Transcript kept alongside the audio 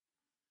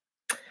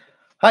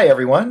Hi,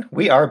 everyone.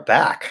 We are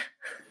back.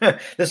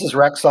 This is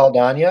Rex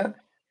Saldana,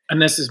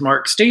 And this is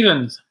Mark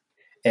Stevens.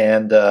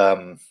 and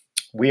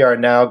we are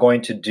now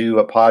going to do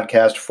a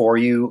podcast for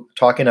you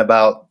talking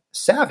about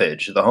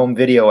Savage, the home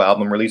video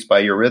album released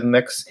by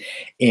Eurythmics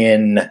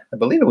in, I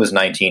believe it was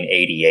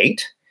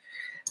 1988.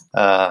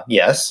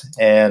 Yes,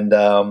 and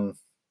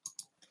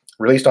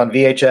released on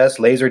VHS,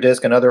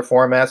 Laserdisc, and other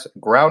formats.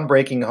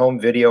 Groundbreaking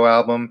home video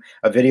album,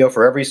 a video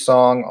for every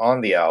song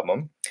on the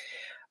album.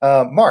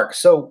 Mark,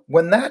 so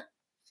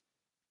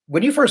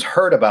when you first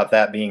heard about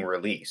that being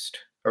released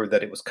or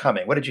that it was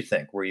coming, what did you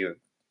think?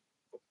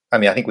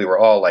 I think we were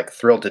all like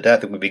thrilled to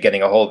death that we'd be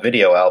getting a whole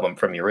video album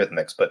from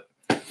Eurythmics, but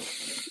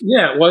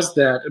Yeah, it was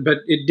that, but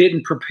it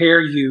didn't prepare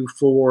you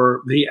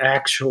for the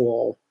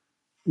actual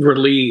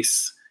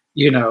release,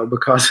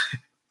 because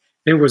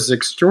it was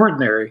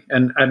extraordinary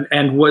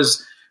and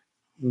was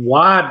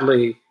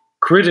widely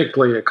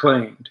critically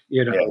acclaimed.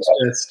 yeah, It's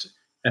just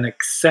an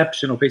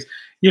exceptional piece.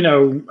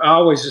 I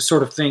always just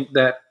sort of think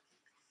that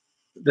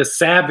the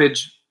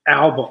Savage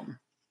album,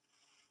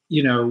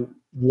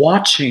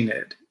 watching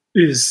it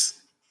is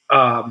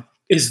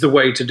the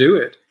way to do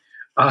it.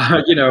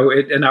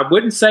 And I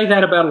wouldn't say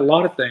that about a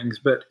lot of things,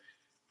 but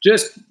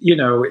just it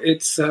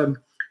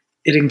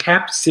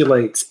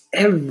encapsulates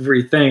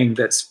everything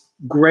that's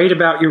great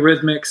about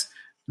Eurythmics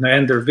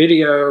and their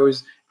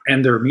videos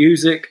and their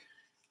music.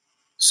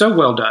 So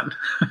well done.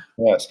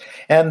 yes.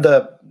 And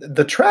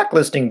the track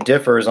listing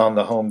differs on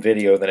the home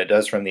video than it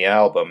does from the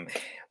album,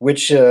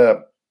 which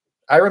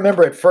I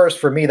remember at first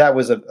for me that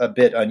was a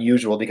bit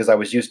unusual because I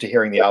was used to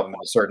hearing the album in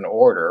a certain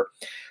order.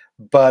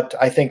 But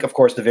I think, of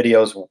course, the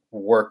videos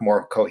work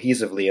more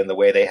cohesively in the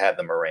way they had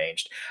them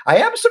arranged. I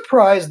am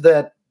surprised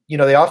that,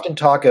 they often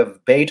talk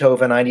of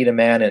Beethoven, I Need a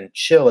Man, and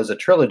Chill as a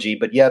trilogy,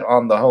 but yet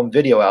on the home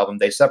video album,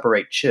 they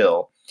separate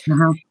Chill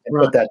and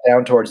put that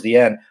down towards the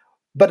end.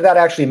 But that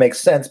actually makes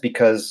sense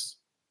because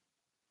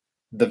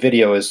the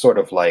video is sort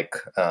of like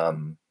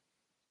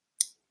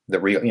the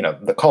real,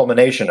 the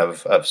culmination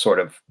of sort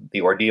of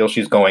the ordeal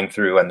she's going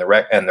through and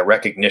the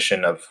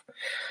recognition of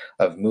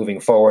moving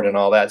forward and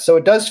all that. So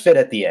it does fit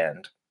at the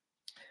end.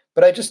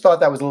 But I just thought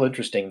that was a little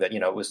interesting that,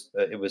 it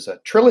was a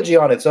trilogy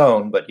on its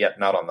own, but yet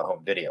not on the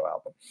home video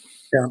album.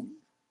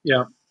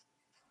 Yeah,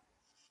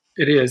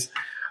 it is.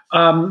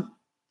 Now,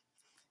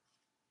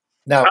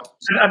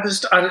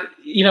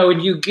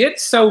 And you get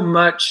so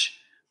much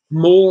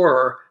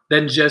more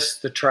than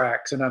just the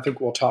tracks, and I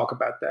think we'll talk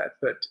about that.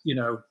 But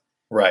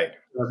right.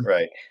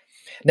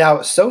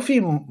 Now, Sophie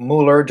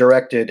Muller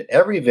directed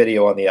every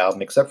video on the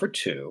album except for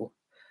two.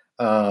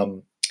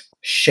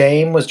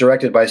 Shame was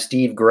directed by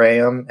Steve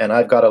Graham, and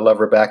I've Got a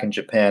Lover Back in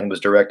Japan was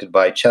directed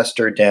by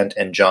Chester Dent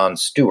and John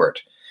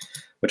Stewart,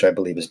 which I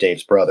believe is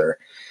Dave's brother.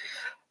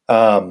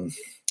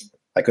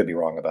 I could be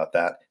wrong about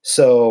that.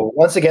 So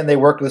once again, they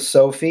worked with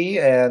Sophie,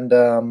 and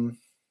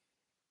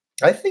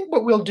I think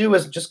what we'll do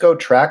is just go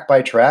track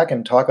by track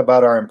and talk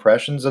about our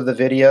impressions of the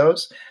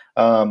videos.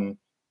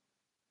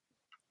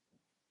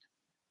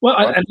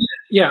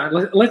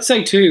 Let's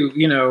say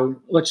too,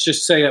 let's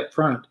just say up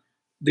front,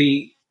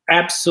 the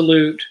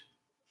absolute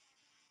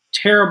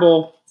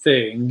terrible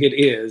thing it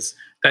is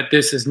that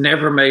this has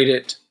never made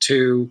it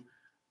to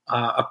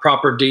a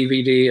proper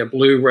DVD, a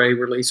Blu-ray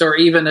release, or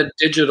even a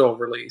digital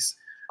release.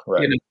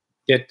 Correct.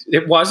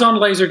 It was on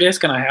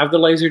Laserdisc, and I have the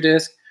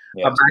Laserdisc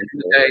back in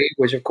the day,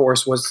 which of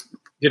course was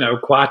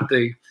quite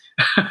the.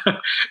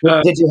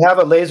 Did you have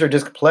a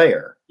Laserdisc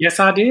player? Yes,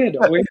 I did.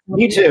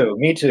 Me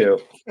too.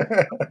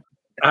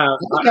 I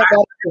got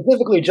that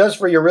specifically just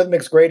for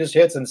Eurythmics' Greatest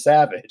Hits and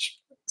Savage.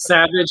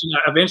 And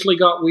I eventually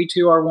got We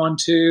Two Are One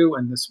Too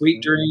and The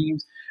Sweet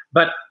Dreams.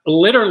 But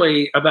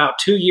literally about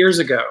 2 years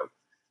ago,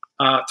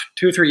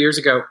 2 or 3 years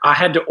ago,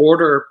 I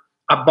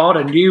bought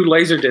a new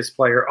Laserdisc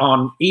player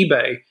on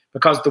eBay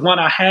because the one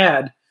I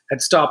had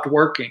stopped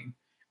working.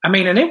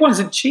 And it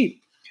wasn't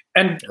cheap.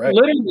 And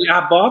literally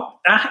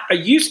I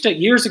used to,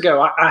 years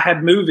ago, I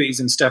had movies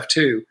and stuff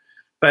too.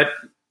 But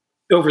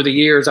over the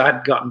years, I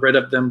had gotten rid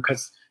of them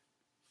because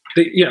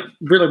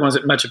really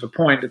wasn't much of a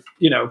point,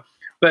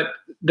 But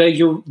the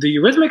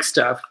Eurythmic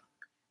stuff,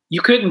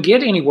 you couldn't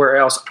get anywhere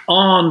else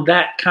on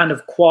that kind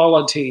of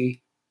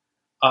quality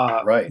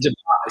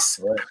device.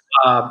 Right.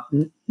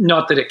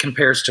 Not that it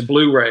compares to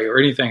Blu-ray or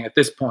anything at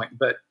this point,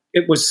 but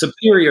it was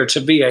superior to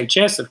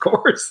VHS, of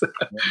course.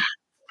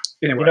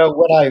 Anyway.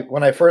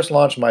 When I first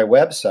launched my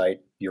website,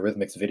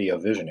 Eurythmics Video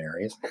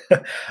Visionaries,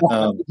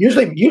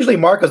 usually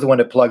Mark is the one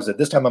that plugs it.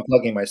 This time I'm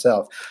plugging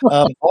myself.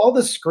 All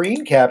the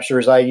screen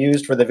captures I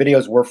used for the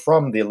videos were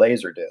from the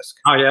Laserdisc.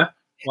 Oh yeah.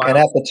 Wow. And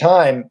at the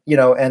time,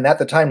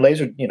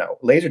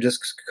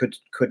 Laserdiscs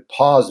could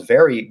pause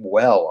very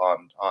well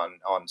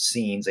on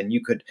scenes, and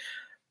you could,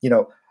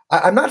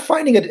 I'm not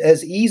finding it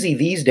as easy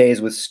these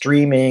days with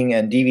streaming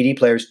and DVD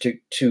players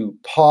to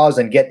pause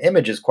and get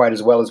images quite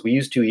as well as we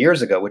used 2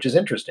 years ago, which is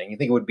interesting. You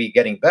think it would be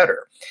getting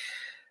better.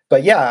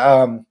 But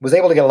was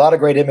able to get a lot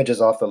of great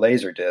images off the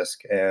Laserdisc.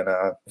 And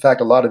in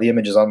fact, a lot of the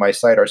images on my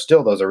site are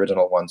still those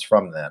original ones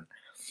from then.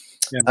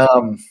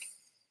 Yeah.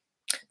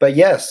 But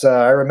yes,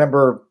 I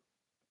remember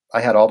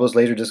I had all those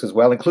Laserdiscs as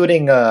well,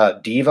 including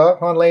Diva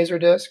on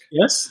Laserdisc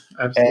Yes,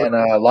 and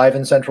absolutely. Live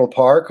in Central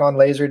Park on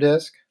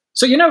Laserdisc.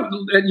 So you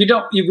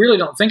really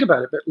don't think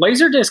about it, but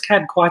Laserdisc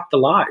had quite the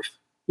life.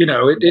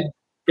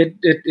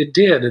 It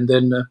did, and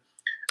then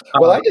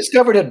Well, I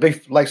discovered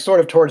it like sort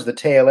of towards the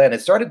tail end.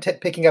 It started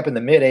picking up in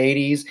the mid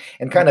 '80s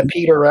and kind of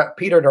petered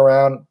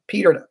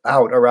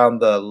out around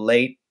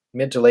the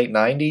mid to late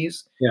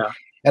 '90s. yeah,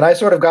 And I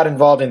sort of got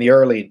involved in the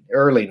early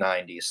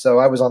 '90s, so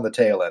I was on the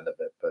tail end of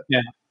it. But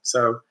yeah.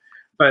 So,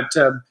 but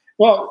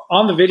well,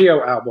 on the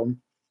video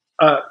album,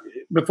 uh,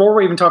 before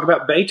we even talk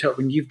about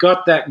Beethoven, you've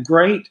got that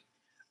great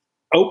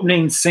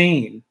opening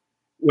scene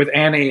with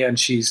Annie, and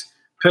she's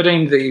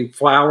putting the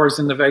flowers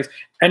in the vase,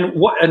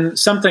 and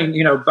something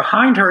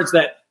behind her is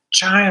that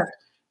giant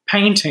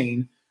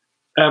painting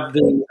of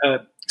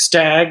the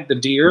stag, the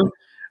deer.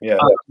 yeah,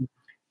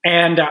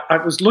 And I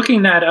was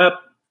looking that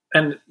up,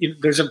 and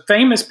there's a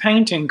famous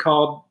painting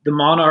called "The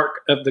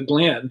Monarch of the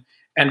Glen,"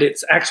 and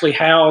it's actually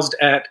housed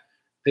at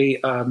the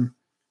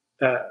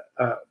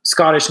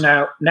Scottish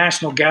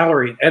National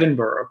Gallery in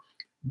Edinburgh.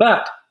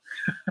 But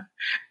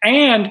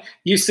and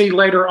you see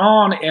later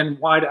on in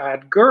White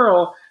Eyed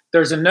Girl,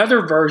 there's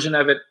another version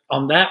of it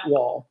on that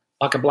wall,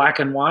 like a black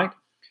and white.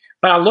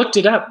 But I looked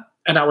it up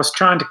and I was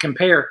trying to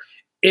compare.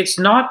 It's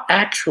not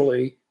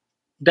actually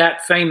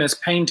that famous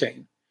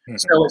painting.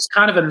 So it's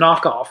kind of a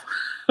knockoff.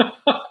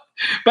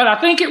 But I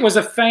think it was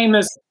a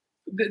famous,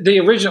 the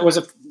original was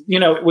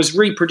it was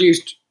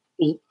reproduced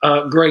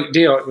a great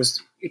deal.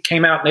 It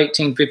came out in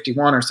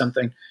 1851 or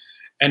something.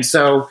 And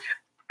so,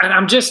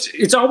 and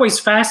it's always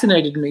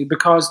fascinated me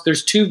because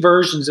there's two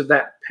versions of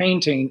that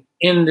painting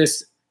in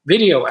this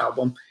video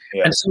album.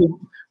 yeah. And so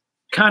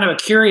kind of a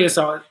curious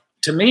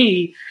to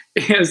me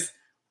is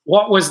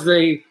what was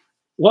the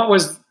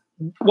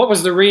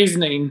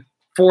reasoning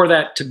for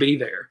that to be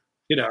there,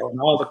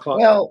 and all the clothes.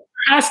 Well,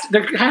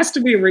 There has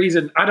to be a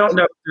reason. I don't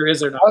know if there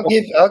is or not.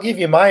 I'll give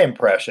you my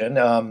impression.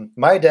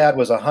 My dad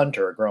was a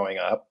hunter growing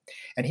up,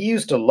 and he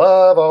used to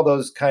love all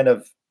those kind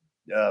of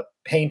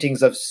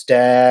paintings of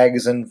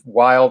stags and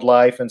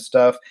wildlife and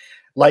stuff,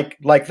 like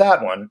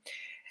that one.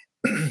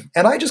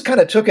 And I just kind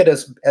of took it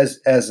as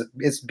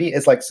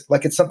it's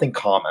like it's something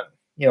common,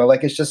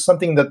 like it's just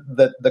something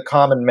that the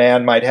common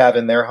man might have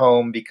in their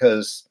home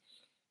because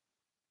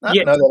I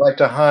don't know, they like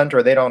to hunt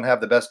or they don't have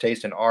the best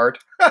taste in art.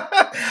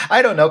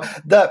 I don't know.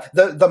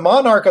 The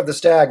Monarch of the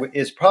Stag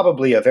is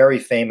probably a very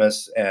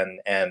famous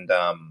and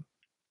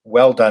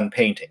well done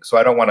painting. So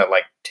I don't want to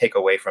like take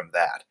away from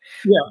that.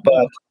 Yeah.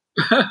 But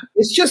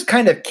it's just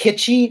kind of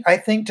kitschy, I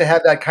think, to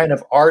have that kind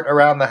of art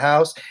around the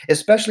house,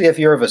 especially if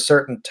you're of a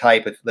certain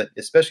type,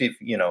 especially if,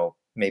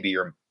 maybe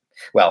you're,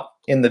 well,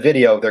 in the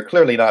video, they're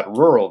clearly not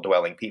rural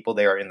dwelling people.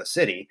 They are in the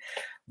city.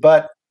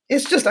 But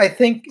I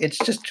think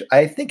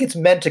it's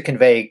meant to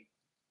convey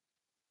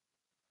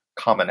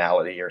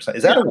commonality or something.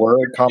 Is that a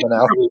word,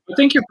 commonality? I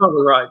think you're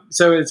probably right.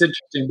 So it's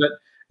interesting. But,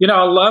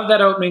 I love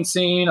that opening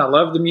scene. I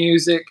love the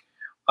music.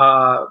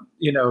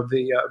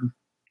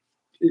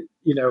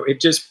 It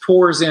just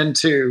pours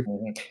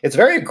into. It's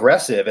very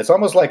aggressive. It's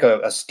almost like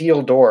a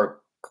steel door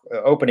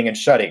opening and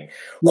shutting.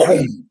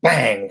 Boom,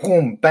 bang,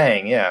 boom,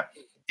 bang. Yeah.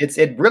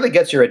 It really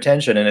gets your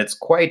attention, and it's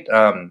quite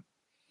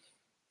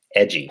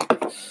edgy.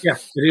 Yeah,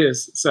 it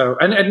is. So,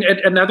 and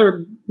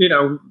another,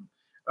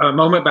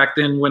 moment back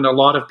then when a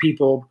lot of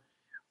people,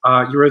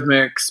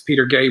 Eurythmics,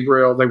 Peter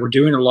Gabriel, they were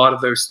doing a lot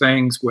of those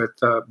things with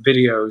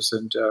videos,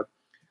 and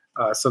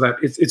so that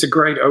it's a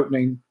great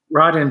opening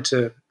right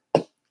into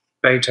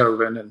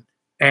Beethoven and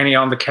Annie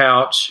on the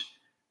couch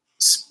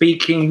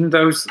speaking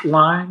those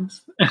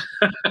lines.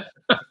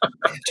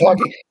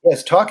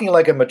 Talking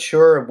like a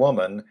mature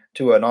woman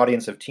to an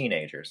audience of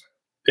teenagers.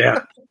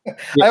 Yeah.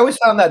 I always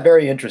found that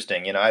very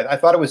interesting. I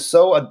thought it was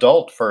so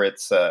adult for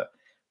its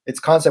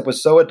concept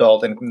was so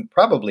adult and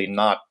probably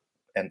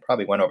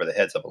went over the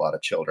heads of a lot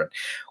of children.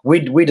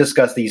 We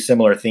discussed these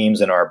similar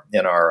themes in our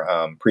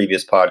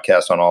previous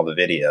podcast on all the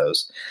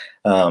videos.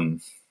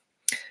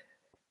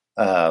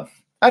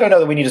 I don't know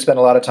that we need to spend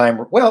a lot of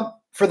time. Well,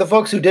 for the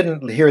folks who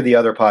didn't hear the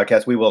other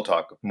podcast, we will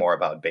talk more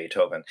about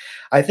Beethoven.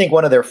 I think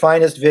one of their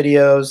finest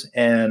videos,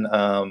 and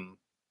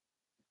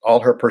all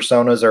her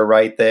personas are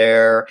right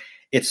there.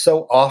 It's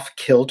so off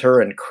kilter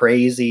and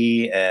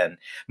crazy. And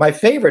I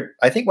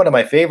think one of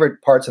my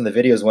favorite parts in the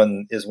video is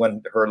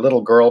when her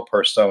little girl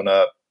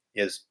persona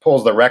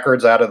pulls the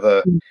records out of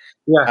the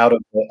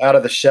out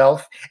of the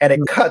shelf, and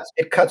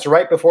it cuts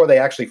right before they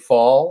actually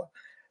fall.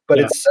 But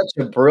it's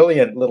such a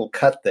brilliant little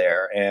cut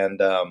there.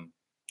 And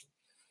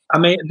I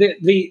mean,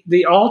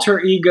 the alter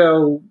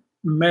ego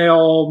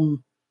male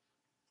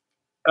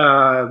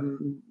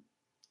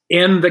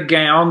in the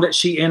gown that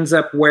she ends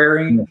up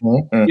wearing,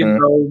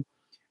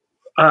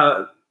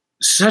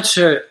 such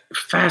a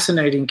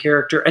fascinating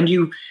character. And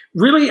you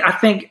really, I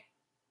think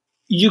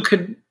you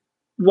could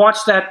watch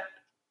that.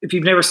 If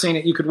you've never seen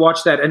it, you could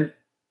watch that and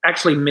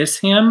actually miss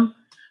him,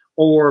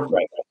 or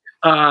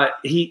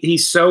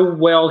he's so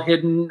well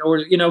hidden,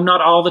 or, not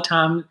all the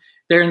time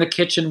there in the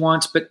kitchen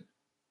once, but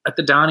at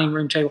the dining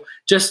room table,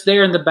 just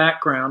there in the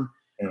background.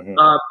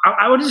 Mhm.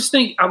 I would just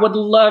think I would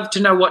love to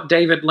know what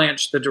David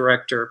Lynch, the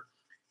director,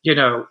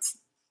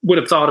 would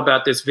have thought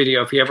about this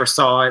video if he ever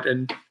saw it,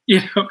 and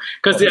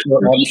because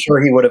I'm sure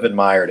he would have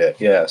admired it.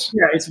 Yes.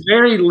 yeah, it's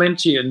very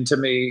Lynchian to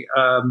me.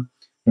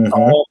 Mhm.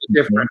 All the Mhm.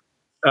 different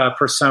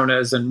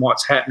personas and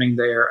what's happening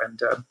there, and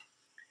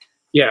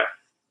yeah,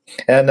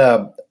 And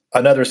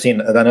another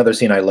scene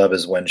I love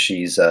is when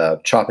she's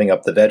chopping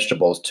up the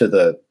vegetables to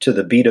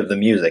the beat of the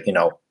music.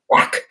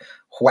 Whack,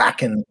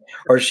 whack, and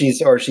or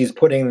she's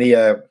putting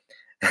the.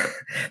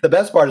 The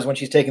best part is when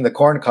she's taking the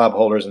corn cob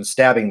holders and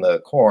stabbing the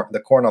corn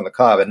on the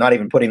cob, and not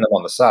even putting them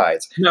on the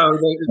sides. no,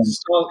 it's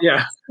still,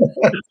 yeah.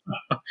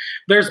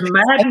 There's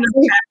madness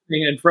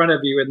happening in front of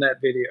you in that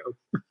video.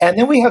 And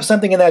then we have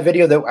something in that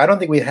video that I don't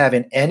think we have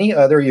in any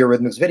other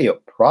Eurythmics video: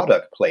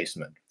 product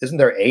placement. Isn't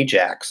there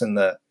Ajax in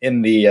the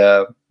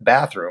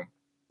bathroom?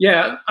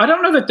 Yeah, I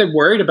don't know that they're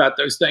worried about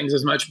those things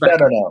as much back I in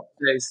don't know.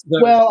 the days.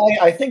 Well,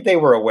 I think they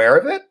were aware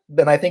of it,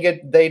 then I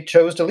think they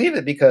chose to leave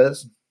it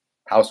because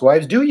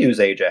housewives do use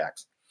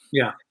Ajax.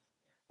 Yeah,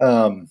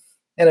 And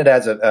it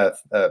adds a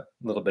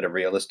little bit of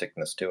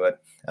realisticness to it.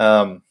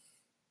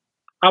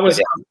 I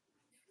was,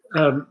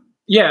 Yeah.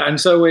 yeah,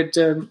 and so it,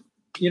 and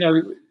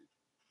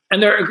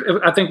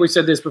there, I think we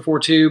said this before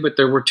too, but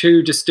there were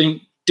two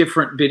distinct,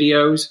 different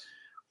videos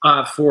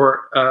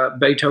for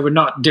Beethoven,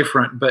 not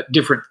different, but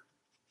different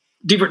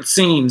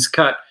scenes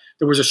cut.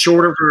 There was a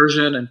shorter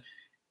version, and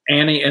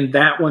Annie, and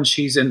that one,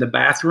 she's in the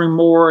bathroom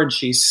more, and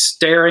she's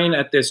staring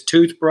at this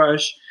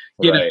toothbrush,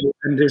 Right.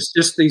 and there's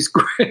just these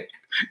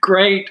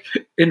great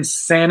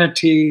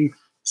insanity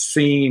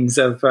scenes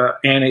of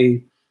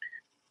Annie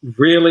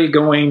really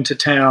going to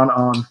town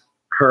on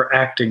her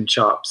acting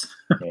chops.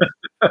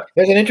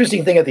 There's an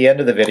interesting thing at the end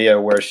of the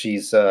video where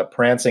she's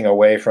prancing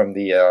away from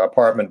the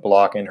apartment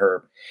block in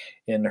her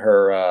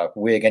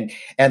wig,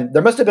 and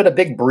there must have been a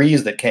big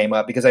breeze that came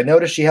up because I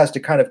noticed she has to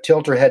kind of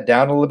tilt her head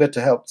down a little bit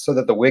to help so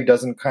that the wig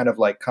doesn't kind of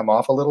like come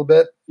off a little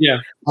bit. Yeah,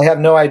 I have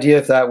no idea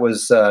if that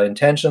was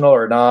intentional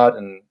or not,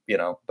 and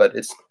but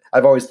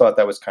I've always thought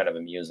that was kind of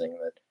amusing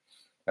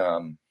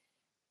that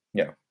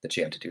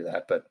she had to do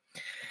that. But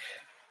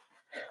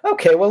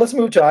okay, well, let's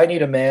move to "I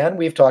Need a Man."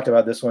 We've talked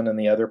about this one in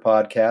the other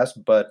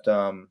podcast, but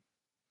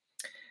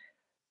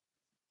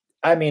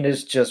I mean,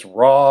 it's just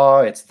raw.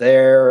 It's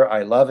there.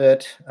 I love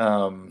it.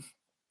 I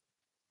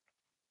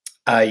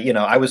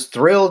was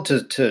thrilled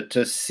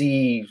to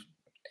see.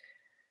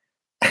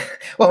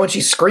 Well, when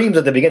she screams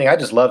at the beginning, I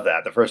just love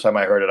that. The first time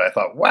I heard it, I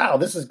thought, "Wow,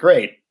 this is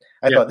great."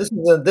 I yeah. thought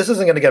this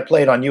isn't going to get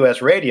played on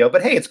U.S. radio,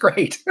 but hey, it's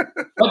great.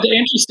 But the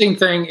interesting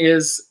thing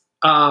is,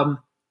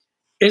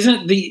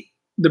 isn't the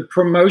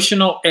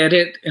promotional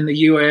edit in the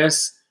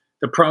U.S.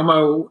 the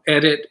promo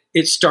edit?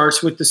 It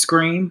starts with the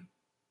scream.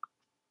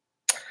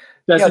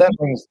 Yeah,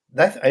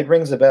 it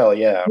rings a bell.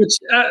 Yeah. Which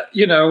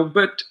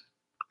but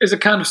is a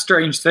kind of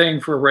strange thing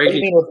for What do radio.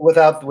 you mean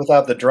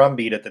without the drum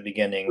beat at the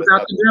beginning?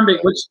 Without the drum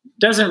beat, which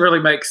doesn't really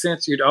make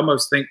sense. You'd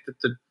almost think that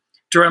the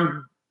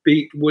drum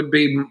beat would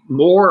be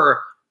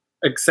more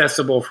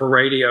accessible for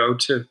radio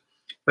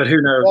but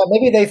who knows? Well,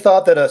 maybe they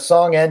thought that a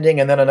song ending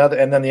and then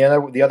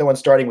the other one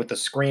starting with the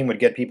scream would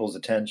get people's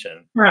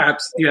attention.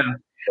 Perhaps, yeah.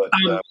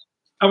 But,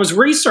 I was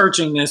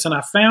researching this and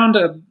I found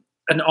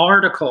an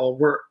article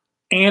where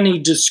Annie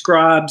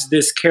describes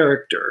this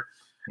character,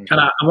 and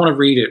I want to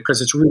read it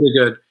because it's really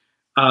good.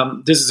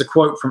 This is a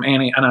quote from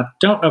Annie, and I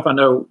don't know if I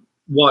know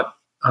what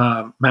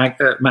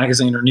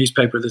magazine or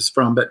newspaper this is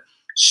from, but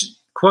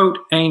quote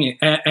Annie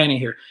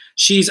here.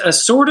 She's a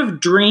sort of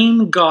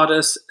dream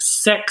goddess,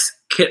 sex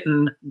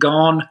kitten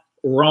gone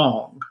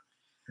wrong.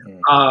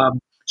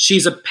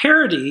 She's a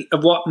parody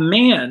of what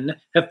men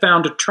have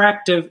found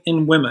attractive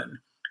in women.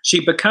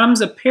 She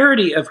becomes a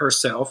parody of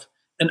herself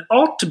and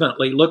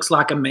ultimately looks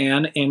like a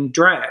man in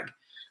drag.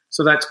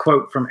 So that's a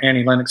quote from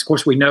Annie Lennox. Of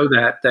course, we know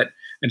that,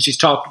 and she's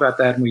talked about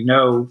that, and we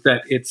know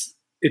that it's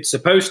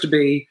supposed to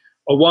be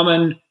a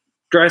woman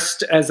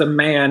dressed as a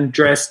man,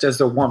 dressed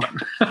as a woman.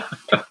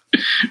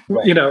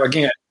 Right.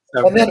 Again.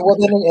 So. And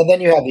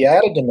then you have the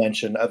added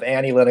dimension of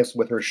Annie Lennox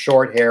with her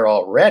short hair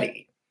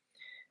already,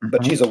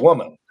 but she's a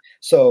woman.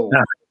 So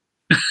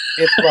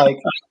it's like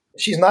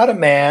she's not a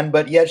man,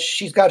 but yet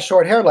she's got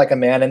short hair like a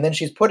man, and then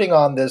she's putting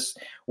on this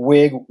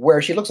wig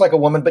where she looks like a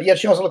woman, but yet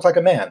she also looks like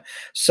a man.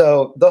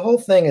 So the whole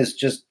thing is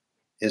just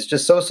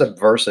so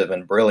subversive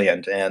and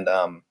brilliant, and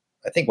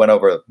I think went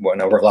over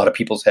a lot of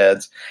people's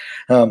heads.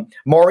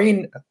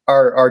 Maureen,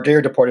 our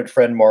dear deported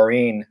friend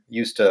Maureen,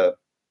 used to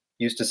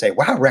say,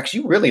 "Wow, Rex,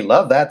 you really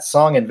love that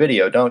song and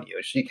video, don't you?"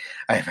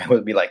 I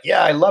would be like,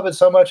 "Yeah, I love it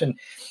so much," and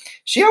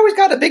she always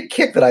got a big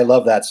kick that I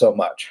love that so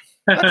much.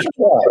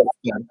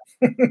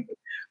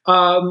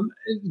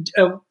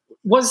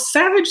 Was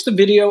Savage the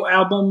video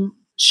album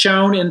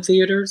shown in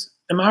theaters?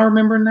 Am I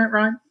remembering that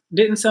right?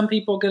 Didn't some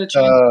people get a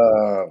chance?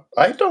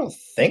 I don't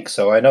think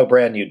so. I know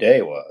Brand New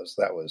Day was.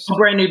 That was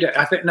Brand New Day.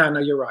 I think no,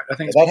 you're right. I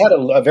think that had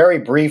a very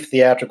brief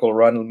theatrical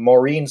run.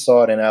 Maureen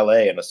saw it in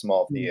L.A. in a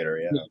small theater.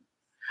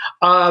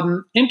 Yeah.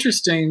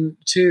 Interesting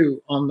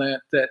too on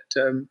that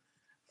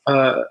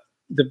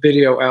the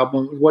video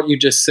album, what you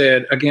just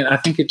said, again, I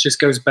think it just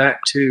goes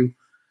back to,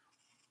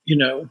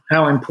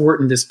 how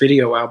important this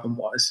video album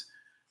was.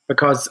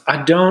 Because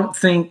I don't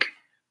think,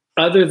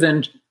 other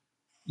than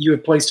You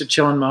Have Placed a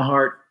Chill in My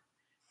Heart,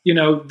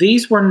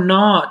 these were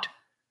not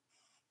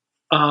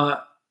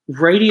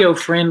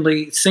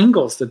radio-friendly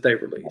singles that they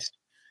released.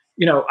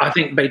 I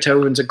think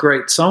Beethoven's a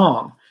great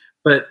song,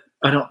 but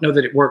I don't know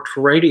that it worked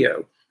for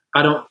radio.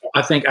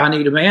 I think I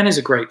Need a Man is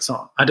a great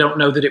song. I don't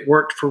know that it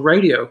worked for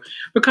radio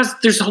because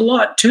there's a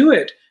lot to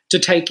it to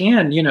take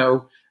in.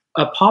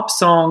 A pop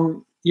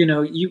song,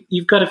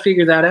 you've got to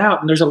figure that out.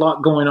 And there's a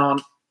lot going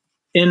on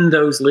in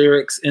those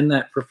lyrics, in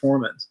that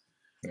performance.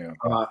 Yeah.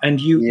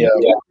 And you get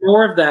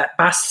more of that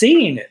by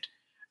seeing it.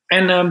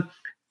 And,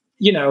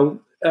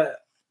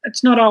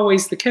 it's not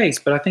always the case,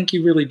 but I think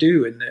you really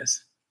do in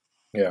this.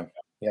 Yeah.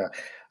 Yeah.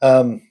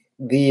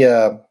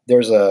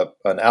 There's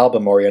an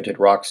album-oriented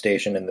rock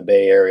station in the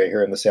Bay Area,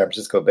 here in the San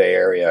Francisco Bay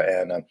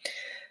Area, and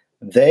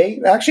they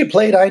actually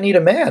played "I Need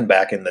a Man"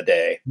 back in the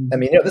day. Mm-hmm. I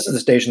mean, this is the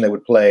station that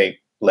would play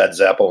Led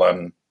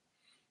Zeppelin,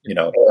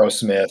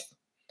 Aerosmith,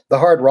 the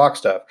hard rock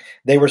stuff.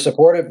 They were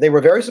supportive. They were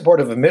very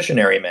supportive of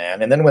Missionary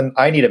Man, and then when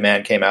 "I Need a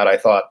Man" came out, I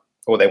thought,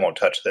 "Oh, they won't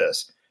touch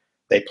this."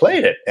 They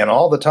played it, and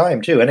all the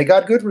time too, and it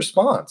got good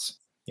response.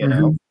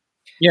 Mm-hmm.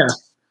 Yeah.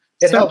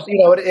 It helps,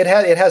 it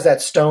has that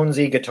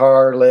Stonesy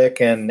guitar lick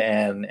and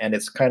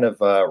it's kind of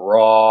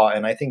raw,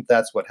 and I think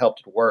that's what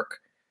helped it work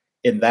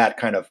in that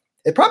kind of.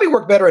 It probably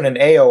worked better in an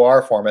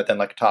AOR format than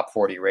like a top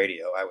 40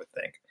 radio, I would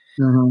think.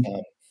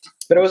 Mm-hmm.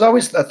 But it was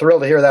always a thrill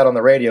to hear that on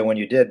the radio when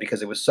you did,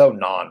 because it was so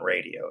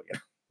non-radio.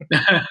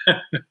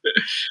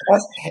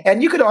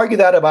 And you could argue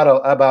that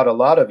about a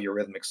lot of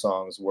Eurythmics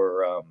songs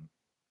were,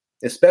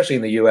 especially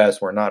in the U.S.,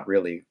 were not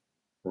really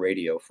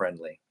radio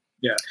friendly.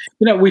 Yeah.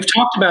 We've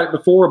talked about it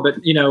before, but,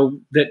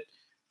 that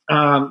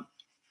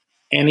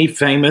Annie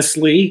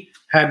famously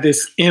had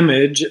this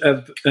image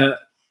of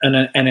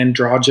an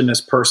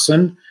androgynous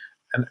person.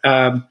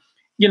 And,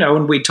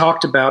 and we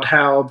talked about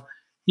how,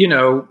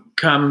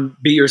 Come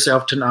Be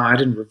Yourself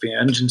Tonight and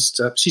Revenge and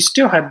stuff. She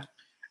still had,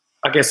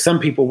 I guess some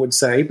people would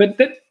say, but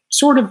that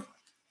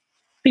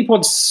people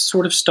had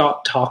sort of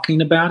stopped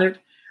talking about it.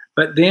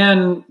 But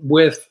then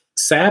with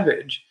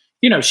Savage,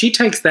 she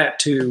takes that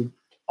to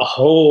a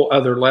whole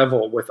other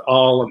level with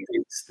all of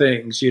these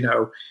things,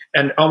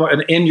 and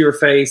an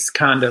in-your-face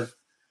kind of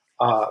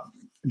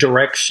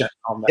direction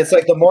on that. It's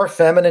like the more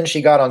feminine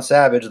she got on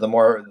Savage, the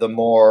more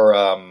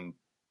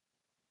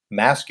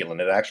masculine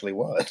it actually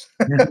was,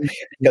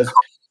 because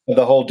of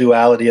the whole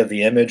duality of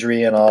the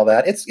imagery and all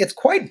that. It's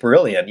quite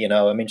brilliant,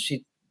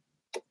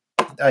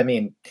 I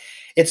mean,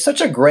 it's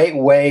such a great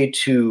way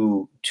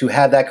to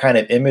have that kind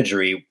of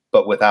imagery,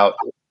 but without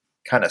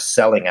kind of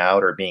selling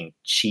out or being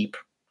cheap.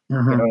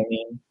 Mm-hmm. You know what I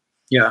mean?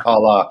 Yeah. A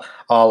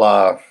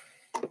la,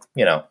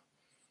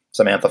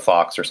 Samantha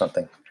Fox or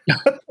something.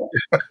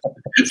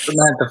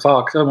 Samantha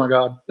Fox. Oh my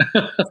God.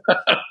 I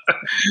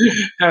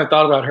haven't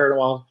thought about her in a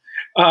while.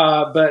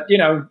 But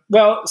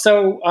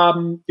so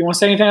you want to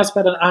say anything else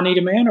about "I Need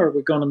a Man," or are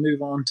we going to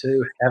move on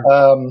to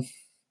Heaven?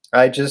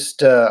 I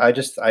just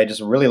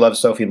really love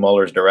Sophie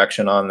Muller's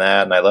direction on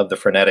that, and I love the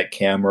frenetic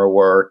camera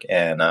work,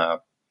 and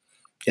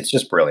it's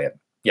just brilliant.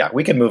 Yeah,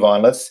 we can move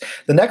on.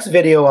 The next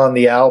video on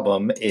the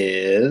album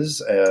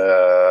is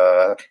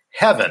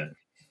Heaven.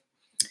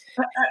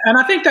 And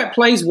I think that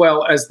plays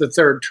well as the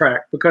third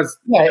track because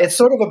it's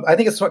sort of I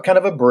think it's kind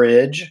of a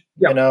bridge,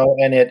 and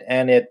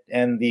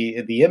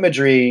the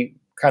imagery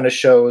kind of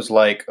shows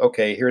like,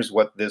 okay, here's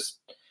what this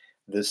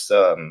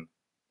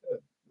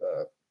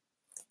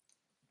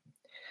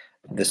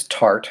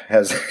tart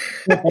has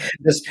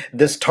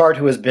this tart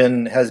who has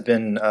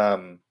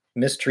been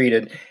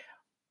mistreated.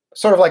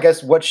 Sort of, I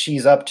guess, what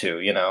she's up to,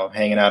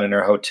 hanging out in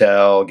her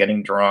hotel,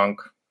 getting drunk,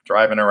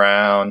 driving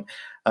around.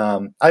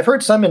 I've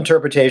heard some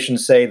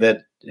interpretations say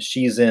that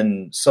she's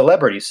in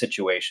celebrity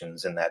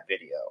situations in that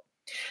video.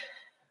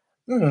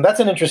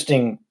 That's an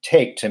interesting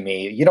take to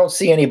me. You don't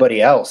see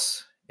anybody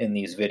else in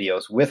these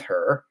videos with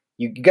her.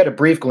 You get a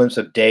brief glimpse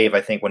of Dave,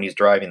 I think, when he's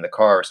driving the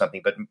car or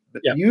something. But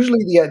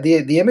usually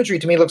the imagery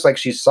to me looks like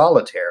she's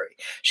solitary.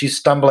 She's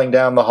stumbling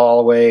down the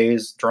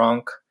hallways,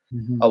 drunk.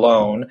 Mm-hmm.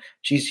 Alone.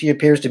 She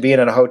appears to be in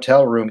a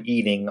hotel room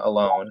eating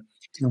alone.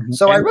 Mm-hmm.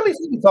 So I really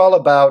think it's all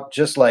about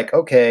just like,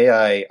 okay,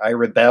 I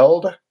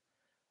rebelled.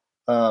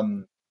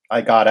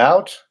 I got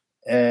out.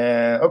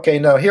 Okay,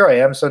 no, here I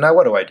am. So now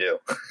what do I do?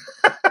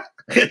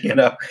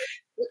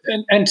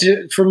 And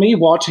for me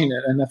watching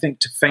it, and I think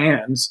to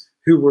fans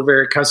who were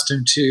very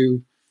accustomed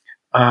to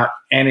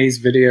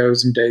Annie's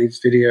videos and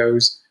Dave's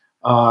videos,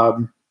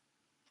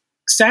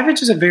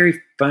 Savage is a very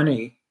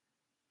funny.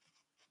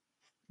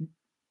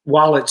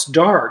 While it's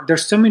dark,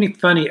 there's so many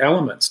funny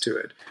elements to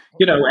it,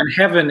 and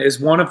Heaven is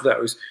one of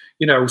those.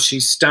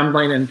 She's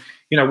stumbling, and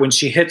when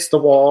she hits the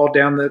wall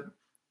down the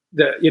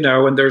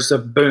and there's a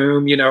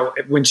boom,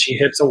 when she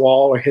hits a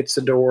wall or hits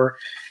a door,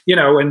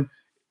 and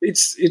it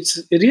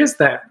is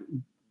that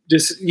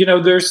just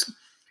there's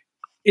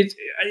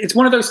it's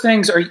one of those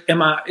things.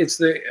 It's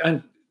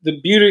the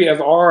beauty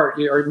of art.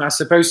 Or am I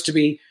supposed to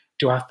be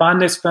do I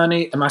find this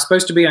funny? Am I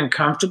supposed to be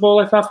uncomfortable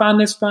if I find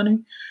this funny?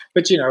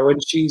 But,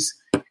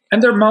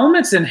 and there are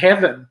moments in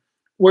Heaven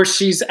where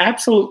she's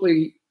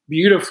absolutely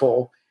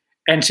beautiful,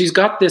 and she's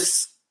got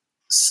this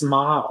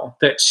smile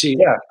that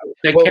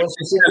Well, when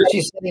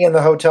she's sitting in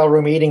the hotel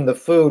room eating the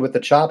food with the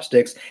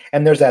chopsticks,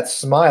 and there's that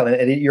smile,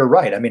 and you're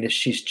right. I mean,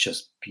 she's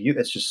just beautiful.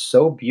 It's just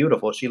so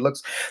beautiful. She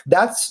looks.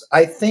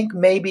 I think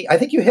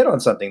you hit on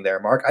something there,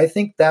 Mark. I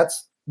think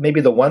that's maybe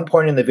the one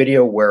point in the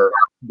video where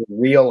the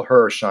real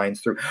her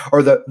shines through,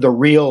 or the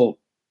real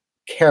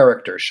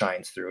character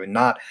shines through, and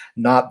not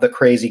the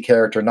crazy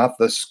character, not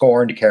the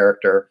scorned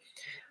character.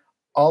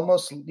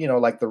 Almost,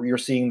 like you're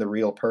seeing the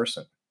real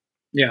person.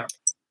 Yeah.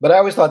 But I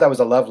always thought that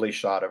was a lovely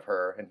shot of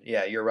her. And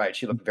yeah, you're right.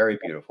 She looked very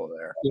beautiful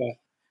there. Yeah.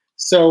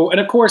 So, and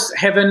of course,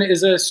 Heaven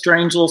is a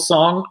strange little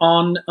song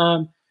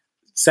on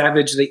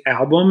Savage, the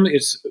album.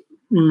 It's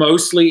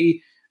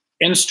mostly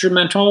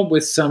instrumental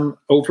with some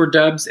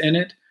overdubs in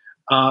it.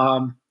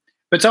 But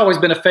it's always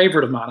been a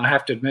favorite of mine, I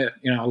have to admit.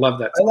 I love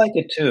that song. I like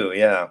it too,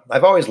 yeah.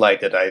 I've always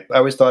liked it. I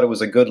always thought it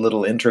was a good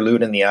little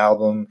interlude in the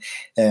album.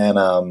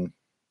 And,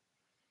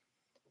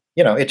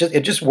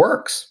 it just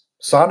works.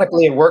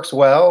 Sonically, it works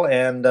well,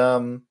 and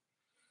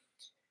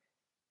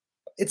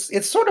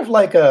it's sort of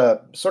like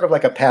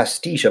a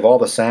pastiche of all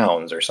the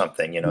sounds or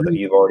something, that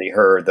you've already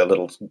heard, the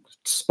little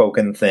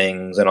spoken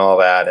things and all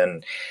that,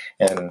 and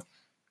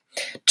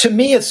to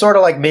me, it's sort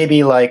of like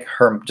maybe like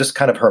her, just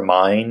kind of her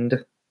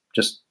mind,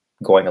 just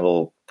going a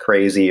little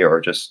crazy,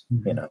 or just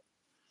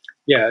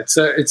Yeah, it's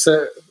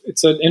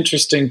an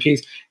interesting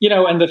piece,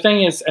 and the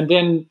thing is, and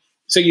then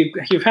so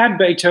you've had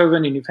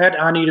Beethoven, and you've had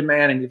I Need a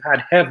Man, and you've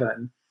had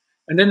Heaven.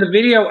 And then the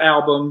video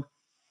album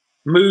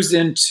moves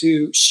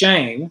into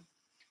Shame,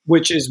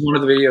 which is one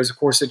of the videos, of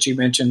course, that you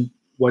mentioned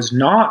was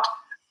not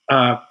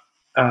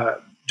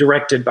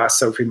directed by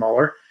Sophie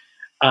Muller,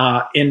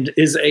 and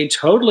is a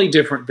totally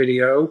different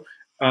video.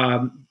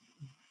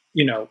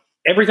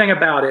 Everything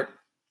about it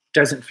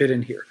doesn't fit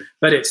in here,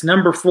 but it's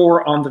number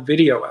 4 on the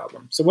video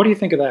album. So what do you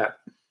think of that?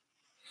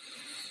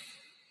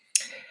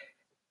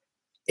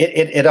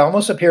 It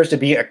almost appears to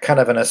be a kind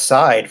of an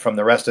aside from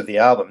the rest of the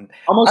album.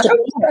 Almost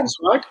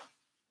right?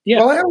 Yeah.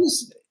 Well,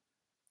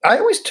 I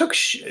always took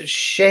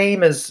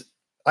Shame as.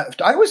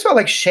 I always felt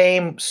like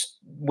Shame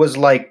was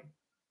like,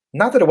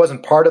 not that it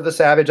wasn't part of the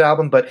Savage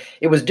album, but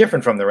it was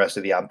different from the rest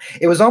of the album.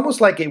 It was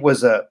almost like it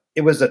was a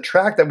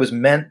track that was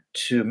meant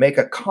to make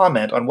a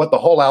comment on what the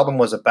whole album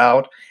was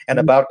about, and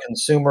about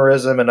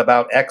consumerism, and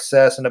about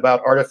excess, and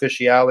about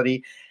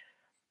artificiality.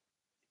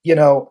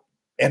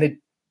 And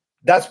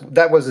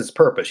that was its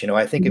purpose.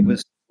 I think it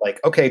was like,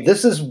 okay,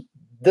 this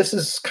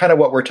is kind of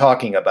what we're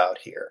talking about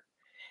here.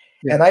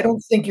 Yeah. And I don't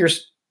think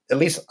at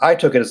least I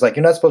took it as like,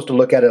 you're not supposed to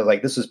look at it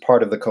like this is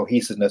part of the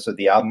cohesiveness of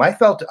the album. I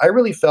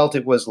really felt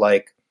it was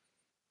like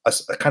a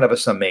kind of a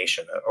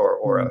summation,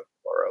 or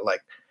like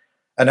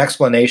an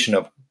explanation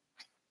of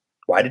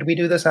why did we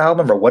do this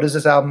album, or what is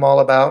this album all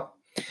about?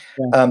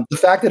 Yeah. The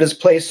fact that it's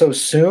played so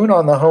soon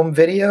on the home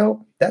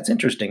video, that's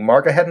interesting,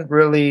 Mark. I hadn't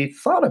really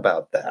thought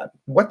about that.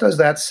 What does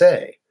that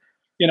say?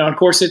 Of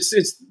course, it's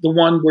the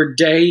one where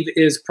Dave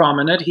is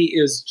prominent. He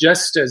is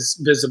just as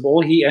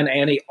visible. He and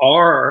Annie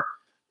are,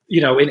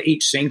 in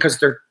each scene, because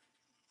they're,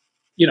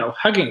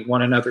 hugging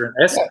one another in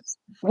essence.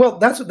 Well,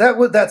 that's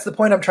the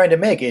point I'm trying to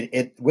make.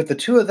 It with the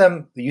two of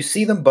them, you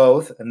see them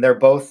both, and they're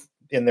both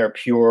in their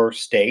pure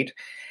state,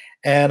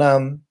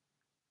 and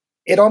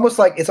it's almost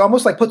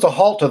like puts a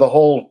halt to the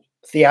whole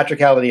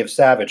theatricality of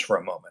Savage for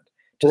a moment.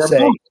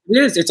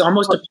 It's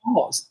almost a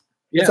pause.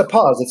 Yeah. It's a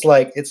pause.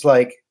 It's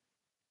like.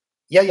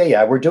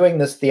 Yeah. We're doing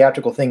this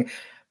theatrical thing,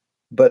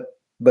 but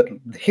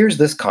here's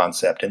this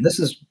concept, and this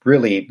is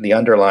really the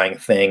underlying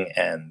thing.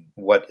 And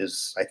what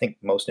is, I think,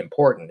 most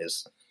important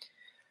is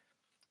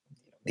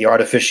the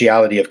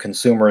artificiality of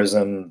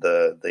consumerism,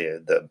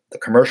 the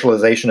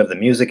commercialization of the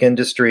music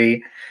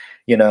industry.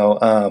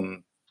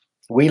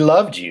 We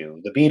loved you,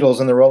 the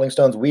Beatles and the Rolling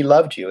Stones. We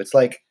loved you. It's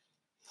like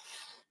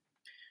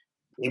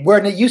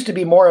where it used to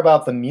be more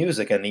about the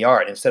music and the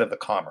art instead of the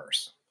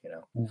commerce.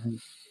 Mm-hmm.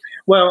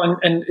 Well,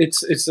 and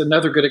it's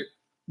another good,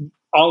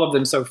 all of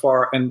them so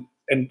far, and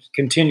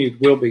continued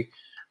will be.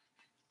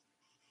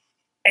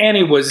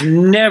 Annie was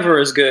never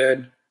as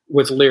good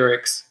with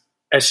lyrics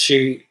as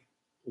she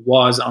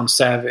was on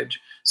Savage.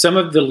 Some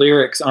of the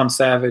lyrics on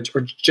Savage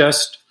are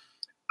just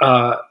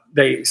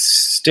they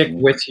stick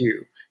with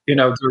you.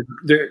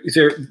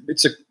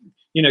 It's a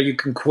you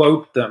can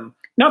quote them.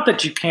 Not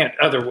that you can't.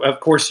 Of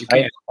course you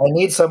can. I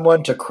need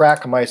someone to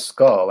crack my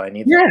skull. I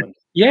need someone.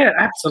 Yeah,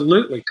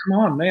 absolutely. Come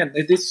on, man.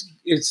 It's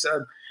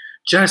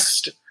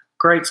just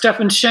great stuff.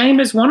 And Shame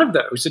is one of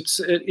those.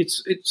 It's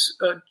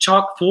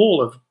chock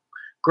full of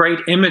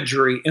great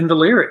imagery in the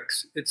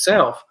lyrics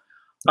itself.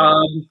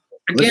 Again,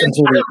 I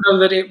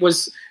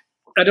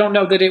don't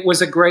know that it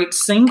was a great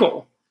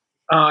single.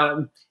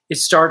 It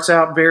starts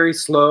out very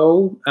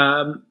slow,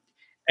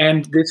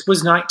 and this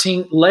was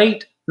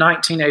late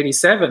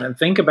 1987. And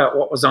think about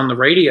what was on the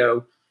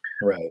radio.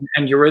 Right.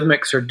 And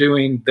Eurythmics are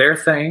doing their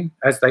thing,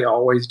 as they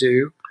always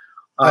do.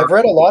 Uh, I've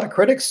read a lot of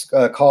critics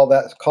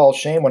call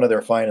Shame one of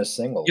their finest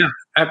singles.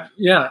 I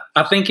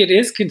think it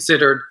is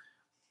considered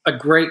a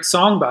great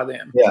song by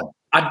them. Yeah,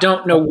 I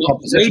don't know what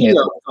composition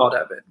radio is. thought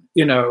of it.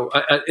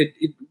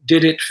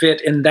 Did it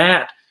fit in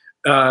that?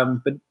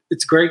 But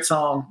it's a great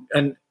song,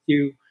 and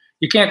you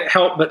can't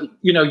help but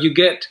you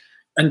get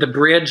and the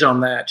bridge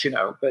on that.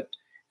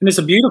 And it's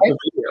a beautiful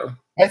video.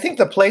 I think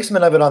the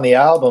placement of it on the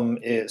album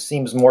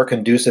seems more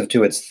conducive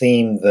to its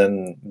theme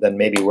than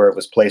maybe where it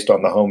was placed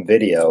on the home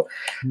video.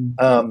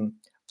 I'm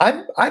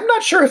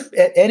not sure if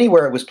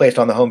anywhere it was placed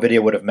on the home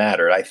video would have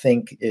mattered. I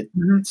think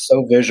it's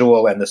so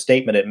visual, and the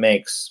statement it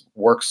makes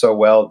works so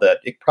well that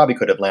it probably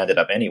could have landed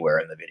up anywhere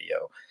in the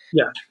video.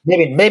 Yeah,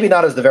 maybe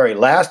not as the very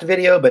last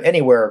video, but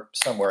anywhere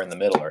somewhere in the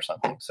middle or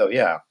something. So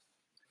yeah.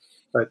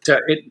 But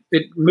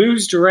it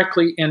moves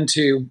directly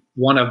into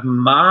one of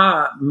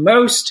my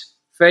most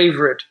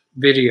favorite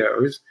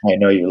videos. I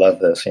know you love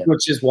this, yeah.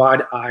 Which is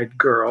 "Wide-Eyed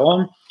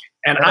Girl,"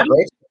 and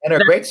a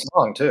great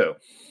song too.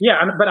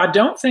 Yeah, but I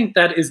don't think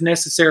that is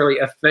necessarily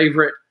a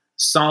favorite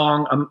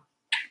song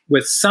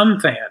with some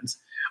fans.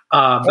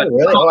 But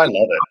really? I love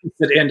it.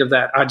 At the end of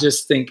that, I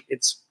just think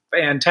it's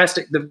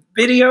fantastic. The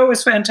video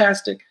is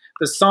fantastic.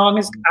 The song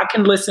is. I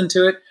can listen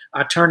to it.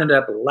 I turn it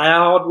up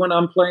loud when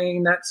I'm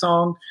playing that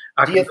song.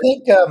 Do you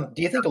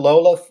think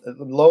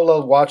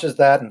Lola watches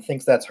that and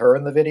thinks that's her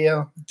in the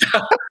video?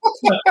 I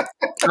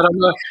don't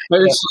know.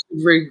 Maybe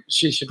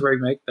she should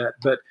remake that.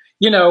 But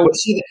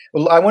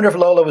I wonder if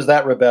Lola was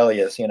that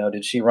rebellious.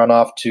 Did she run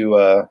off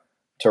to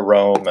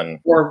Rome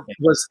or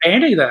was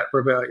Annie that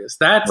rebellious?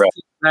 That's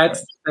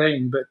the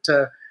thing. But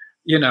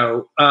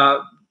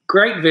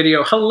great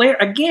video.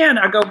 Again,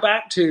 I go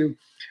back to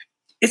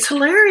it's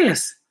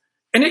hilarious.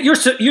 And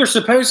you're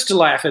supposed to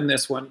laugh in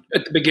this one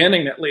at the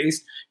beginning, at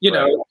least.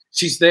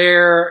 She's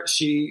there,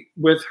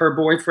 with her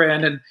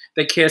boyfriend, and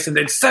they kiss, and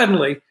then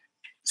suddenly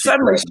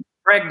she's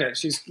pregnant.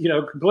 She's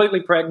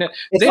completely pregnant.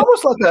 It's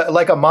almost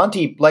like a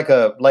Monty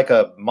Python.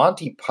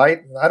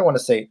 I don't want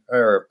to say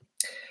who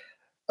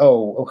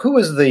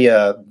was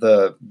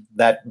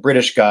that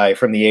British guy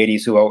from the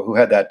 80s who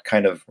had that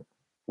kind of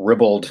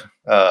ribald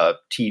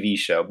TV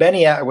show?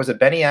 Was it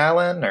Benny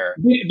Allen or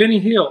Benny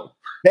Hill?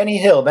 Benny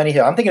Hill.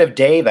 I'm thinking of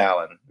Dave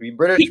Allen.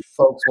 British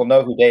folks will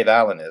know who Dave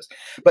Allen is,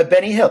 but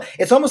Benny Hill.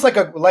 It's almost like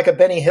a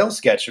Benny Hill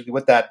sketch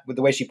with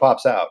the way she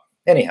pops out.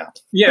 Anyhow,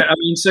 yeah. I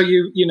mean, so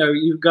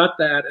you've got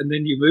that, and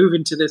then you move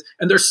into this,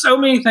 and there's so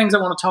many things I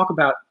want to talk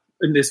about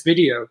in this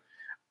video.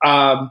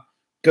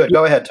 Good.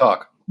 Go ahead.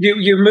 Talk.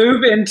 You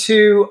move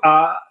into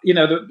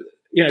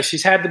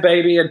she's had the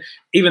baby, and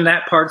even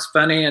that part's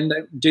funny, and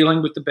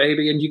dealing with the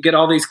baby, and you get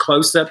all these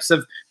close-ups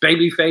of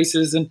baby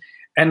faces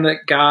and the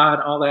guy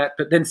and all that.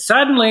 But then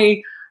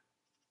suddenly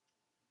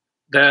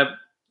the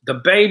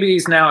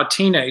baby's now a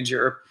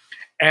teenager,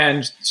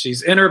 and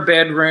she's in her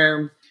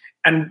bedroom,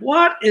 and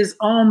what is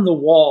on the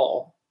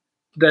wall?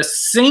 The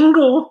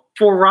single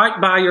for Right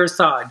By Your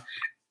Side.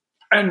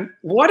 And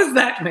what does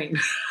that mean?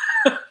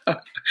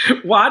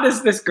 Why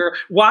does this girl,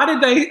 why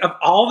did they, of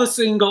all the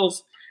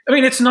singles, I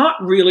mean, it's not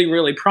really,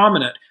 really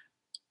prominent.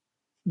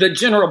 The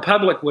general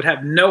public would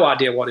have no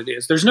idea what it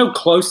is. There's no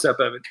close-up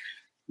of it.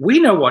 We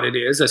know what it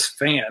is as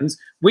fans.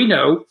 We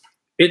know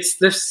it's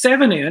the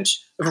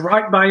 7-inch of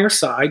Right By Your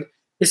Side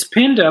is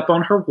pinned up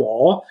on her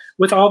wall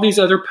with all these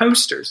other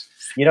posters.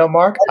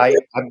 Mark,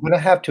 I'm going to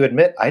have to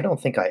admit, I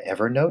don't think I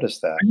ever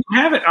noticed that. You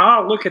have it.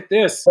 Oh, look at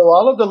this. So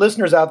all of the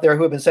listeners out there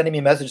who have been sending me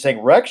a message saying,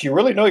 Rex, you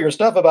really know your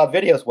stuff about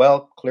videos.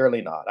 Well,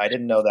 clearly not. I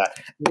didn't know that.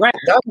 Right.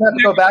 Now I'm going to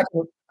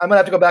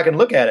have to go back and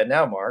look at it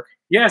now, Mark.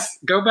 Yes,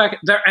 go back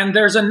there. And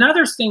there's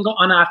another single,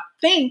 and I'm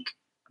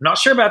not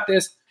sure about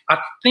this. I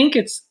think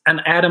it's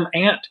an Adam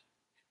Ant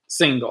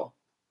single.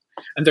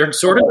 And they're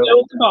sort of at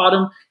the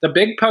bottom, the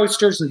big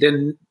posters, and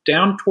then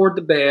down toward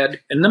the bed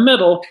in the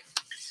middle.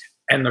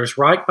 And there's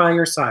Right By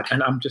Your Side.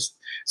 And I'm just,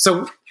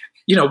 so,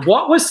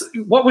 what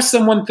was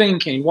someone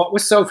thinking? What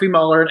was Sophie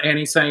Muller and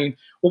Annie saying?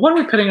 Well, what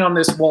are we putting on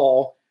this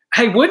wall?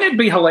 Hey, wouldn't it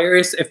be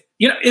hilarious if,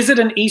 is it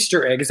an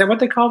Easter egg? Is that what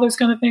they call those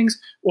kind of things?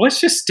 Well, let's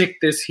just stick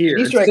this here.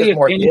 Easter egg is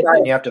more hidden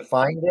and you have to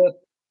find it.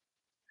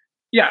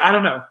 Yeah, I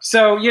don't know.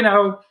 So,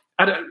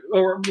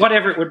 or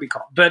whatever it would be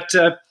called. But,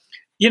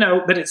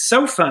 but it's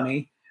so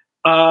funny,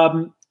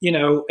 and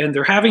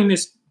they're having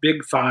this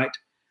big fight.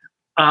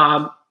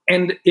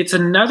 And it's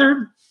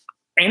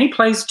Annie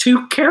plays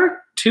two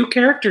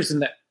characters in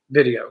that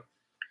video.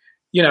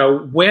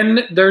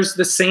 When there's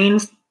the scene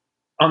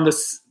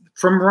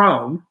from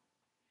Rome,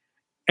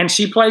 and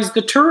she plays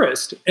the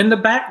tourist in the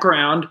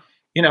background.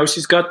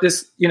 She's got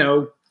this,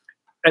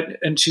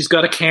 and she's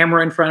got a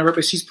camera in front of her,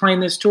 but she's playing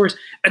this tourist.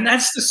 And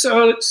that's the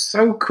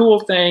so cool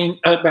thing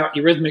about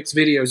Eurythmics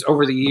videos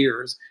over the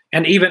years,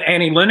 and even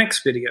Annie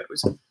Lennox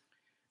videos,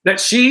 that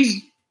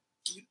she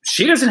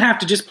doesn't have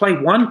to just play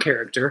one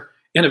character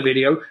in a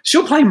video.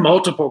 She'll play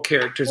multiple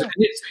characters. And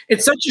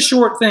it's such a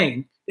short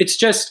thing. It's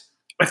just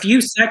a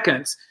few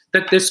seconds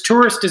that this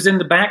tourist is in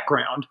the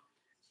background,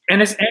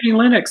 and it's Annie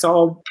Lennox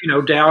all,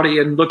 dowdy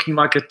and looking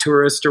like a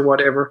tourist or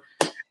whatever.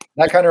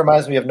 That kind of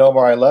reminds me of No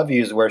More I Love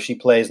Yous, where she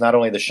plays not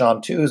only the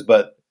chanteuse,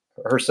 but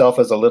herself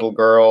as a little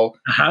girl,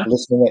 Uh-huh.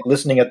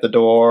 listening at the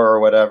door or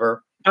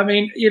whatever. I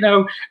mean,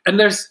 and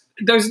there's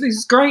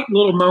these great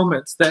little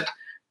moments that,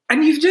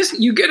 and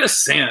you get a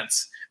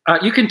sense.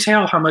 You can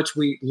tell how much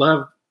we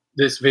love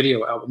this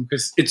video album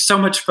because it's so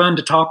much fun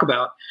to talk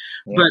about.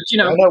 Yeah.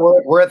 But I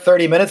know we're at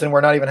 30 minutes and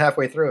we're not even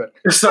halfway through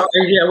it. sorry,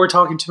 yeah, we're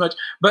talking too much.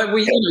 But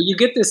you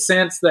get this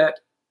sense that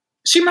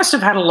she must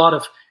have had a lot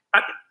of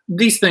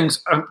these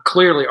things.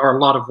 Clearly, are a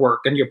lot of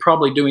work, and you're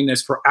probably doing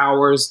this for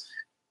hours,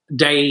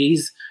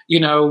 days.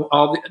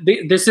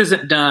 This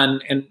isn't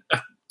done in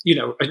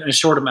in a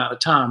short amount of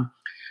time.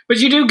 But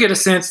you do get a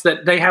sense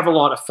that they have a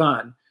lot of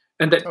fun,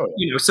 and that Oh,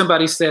 yeah.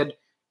 somebody said,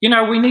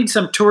 we need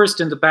some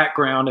tourist in the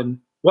background, and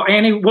well,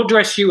 Annie, we'll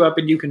dress you up,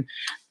 and you can,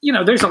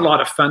 there's a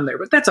lot of fun there.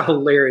 But that's a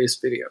hilarious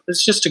video.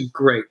 It's just a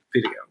great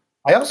video.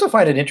 I also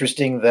find it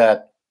interesting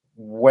that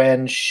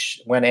when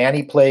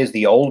Annie plays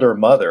the older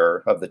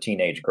mother of the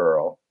teenage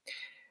girl,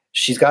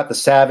 she's got the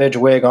Savage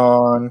wig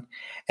on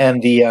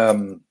and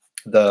the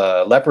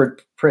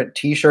leopard print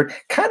T-shirt,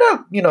 kind of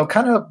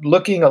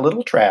looking a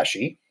little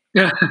trashy,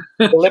 Yeah.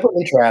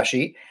 deliberately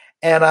trashy,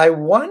 and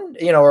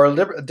or a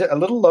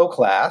little low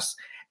class,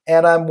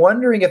 and I'm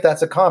wondering if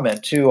that's a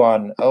comment too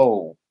on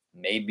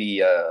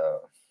maybe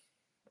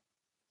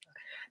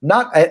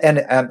not and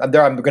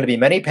there are going to be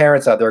many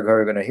parents out there who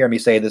are going to hear me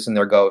say this and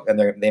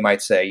they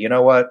might say, you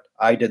know what,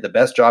 I did the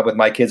best job with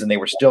my kids and they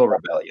were still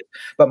rebellious.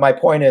 But my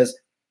point is,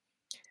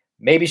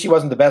 maybe she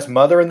wasn't the best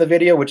mother in the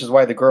video, which is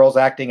why the girl's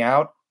acting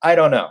out. I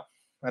don't know.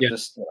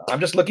 I'm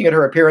just looking at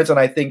her appearance and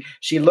I think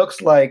she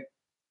looks like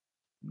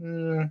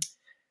not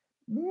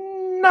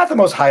the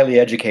most highly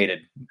educated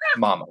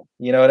mama.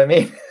 You know what I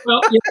mean? Well,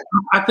 yeah,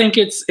 I think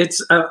it's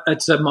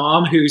a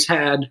mom who's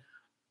had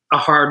a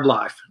hard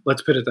life.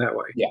 Let's put it that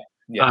way. Yeah.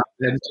 Yeah.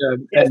 And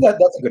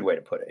that's a good way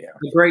to put it. Yeah.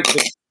 a great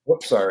thing.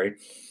 Whoops, sorry.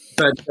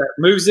 But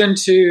moves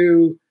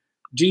into,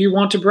 do you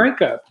want to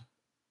break up?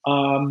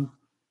 And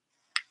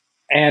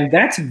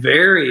that's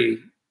very,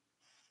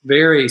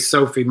 very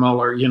Sophie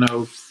Muller,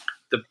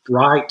 the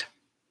bright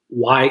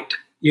white,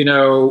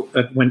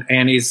 when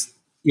Annie's,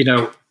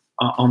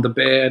 on the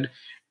bed.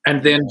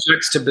 And then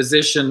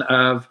juxtaposition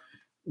of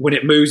when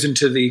it moves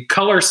into the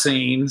color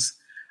scenes.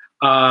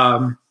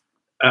 Sort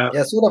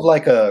of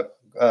like an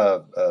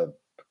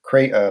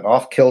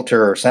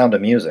off-kilter Sound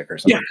of Music or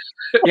something.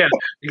 Yeah,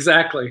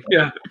 exactly.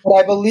 Yeah. But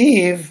I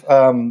believe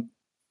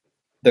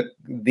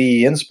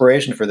the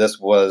inspiration for this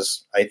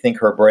was, I think,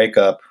 her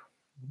breakup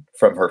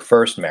from her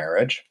first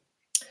marriage,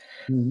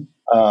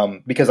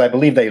 because I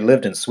believe they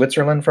lived in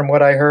Switzerland, from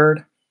what I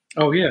heard.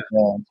 Oh yeah,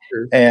 sure.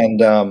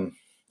 And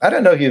I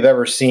don't know if you've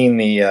ever seen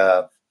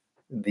the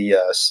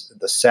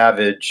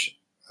Savage.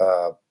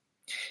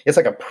 It's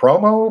like a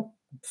promo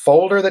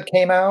folder that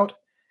came out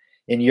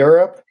in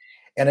Europe,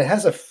 and it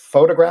has a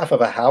photograph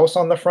of a house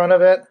on the front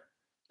of it.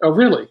 Oh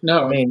really?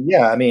 No. I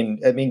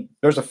mean,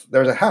 there's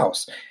a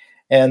house,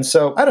 and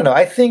so I don't know.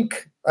 I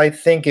think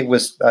it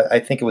was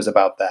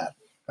about that.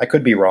 I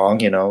could be wrong.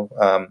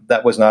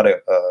 That was not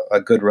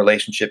a good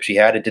relationship she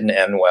had. It didn't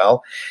end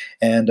well,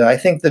 and I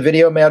think the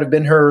video may have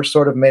been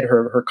made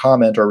her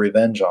comment or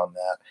revenge on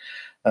that.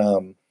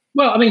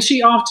 Well, I mean,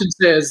 she often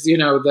says,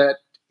 that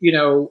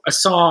a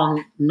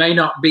song may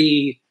not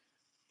be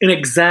an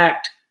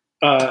exact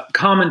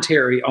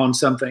commentary on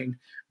something,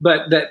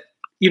 but that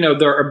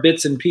there are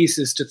bits and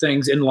pieces to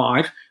things in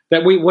life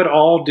that we would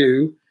all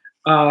do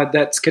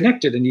that's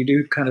connected, and you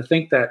do kind of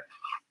think that.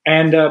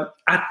 And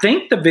I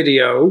think the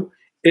video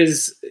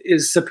is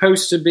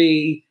supposed to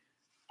be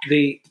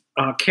the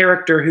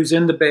character who's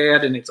in the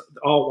bed and it's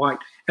all white,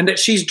 and that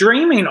she's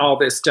dreaming all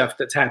this stuff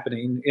that's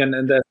happening,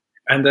 and the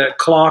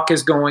clock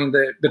is going,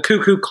 the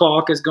cuckoo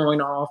clock is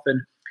going off,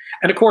 and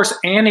of course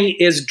Annie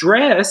is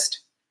dressed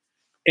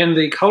in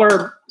the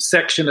color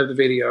section of the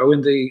video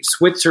in the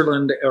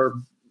Switzerland or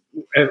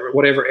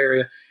whatever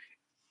area,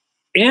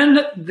 in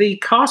the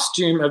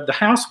costume of the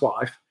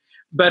housewife,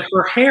 but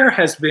her hair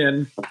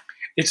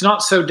it's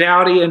not so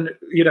dowdy, and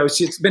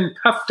it's been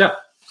puffed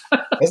up.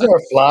 Isn't there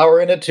a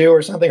flower in it too,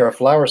 or something, or a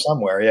flower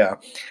somewhere? Yeah.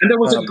 And there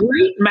was a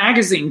great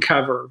magazine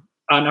cover,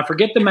 and I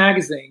forget the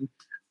magazine,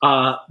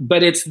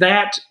 but it's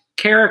that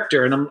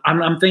character, and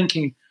I'm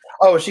thinking,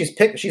 oh, she's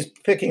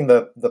picking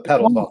the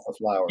petals off the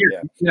flower.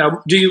 Yeah.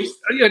 Do you?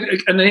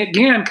 And then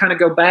again, kind of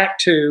go back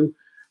to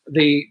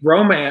the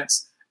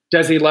romance.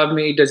 Does he love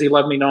me? Does he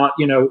love me not?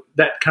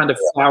 That kind of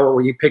flower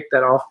where you pick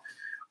that off.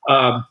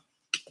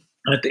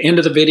 At the end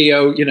of the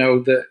video,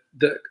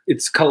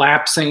 it's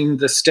collapsing.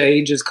 The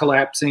stage is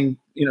collapsing.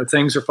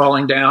 Things are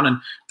falling down, and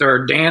there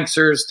are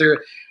dancers.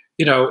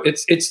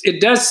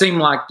 It does seem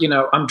like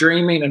I'm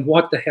dreaming, and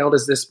what the hell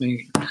does this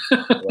mean?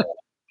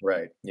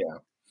 Right. Yeah.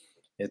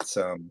 It's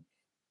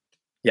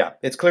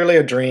it's clearly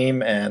a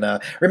dream.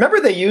 And remember,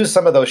 they used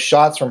some of those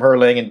shots from her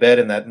laying in bed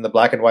in the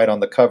black and white on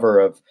the cover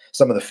of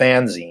some of the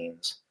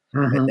fanzines.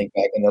 I think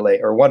back in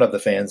one of the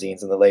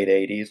fanzines in the late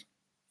 80s.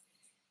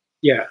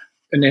 Yeah.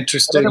 An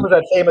interesting. I remember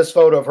that famous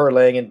photo of her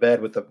laying in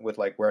bed with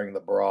like wearing the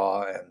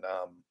bra, and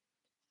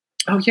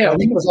Oh yeah, I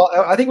think it was all.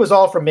 I think it was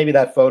all from maybe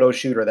that photo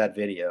shoot or that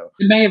video.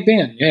 it may have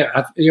been. Yeah,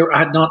 I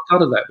had not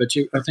thought of that, but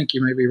I think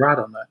you may be right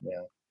on that.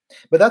 Yeah,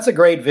 but that's a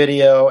great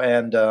video,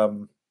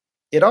 and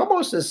it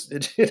almost is.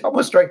 It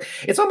almost strikes.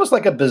 It's almost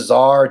like a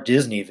bizarre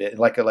Disney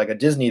like a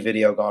Disney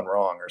video gone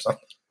wrong or something.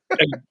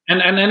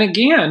 And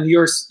again,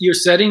 you're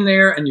sitting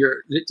there, and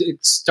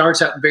it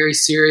starts out very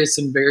serious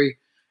and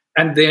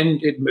then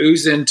it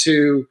moves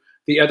into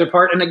the other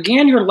part, and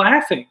again you're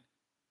laughing.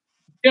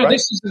 Right.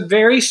 This is a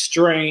very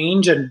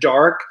strange and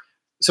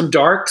some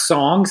dark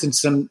songs, and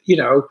some,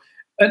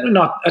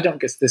 I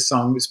don't guess this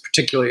song is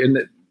particularly in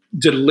the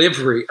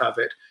delivery of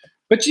it,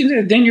 but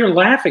then you're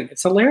laughing.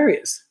 It's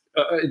hilarious.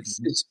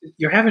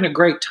 You're having a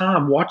great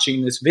time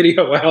watching this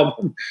video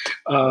album.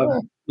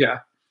 Yeah.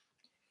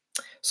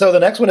 So the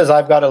next one is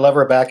 "I've Got a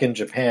Lover Back in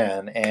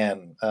Japan,"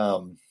 and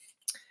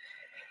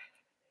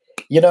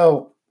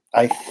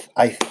I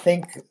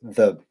think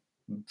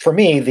for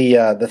me,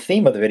 the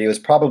theme of the video is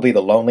probably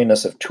the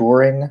loneliness of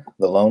touring,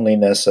 the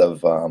loneliness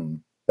of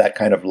that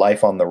kind of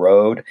life on the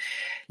road.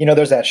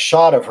 There's that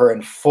shot of her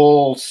in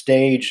full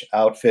stage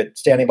outfit,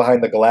 standing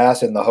behind the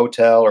glass in the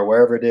hotel or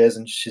wherever it is,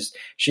 and she's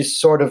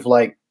sort of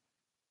like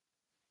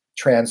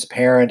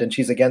transparent, and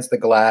she's against the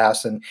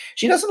glass, and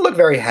she doesn't look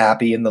very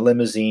happy in the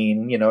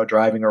limousine,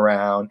 driving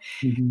around.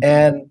 Mm-hmm.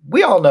 And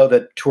we all know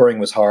that touring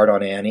was hard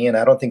on Annie, and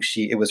I don't think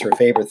it was her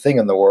favorite thing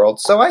in the world.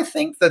 So I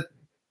think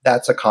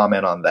that's a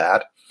comment on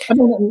that. I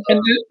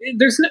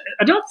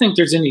don't think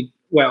there's any.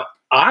 Well,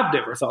 I've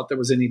never thought there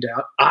was any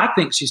doubt. I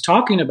think she's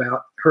talking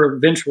about her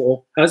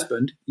eventual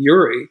husband,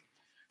 Yuri,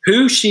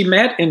 who she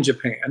met in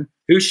Japan,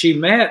 who she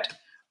met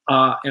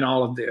in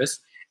all of this.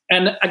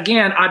 And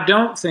again, I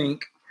don't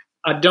think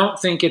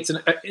it's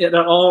at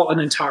all an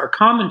entire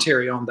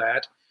commentary on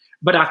that,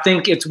 but I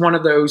think it's one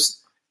of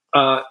those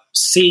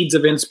seeds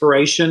of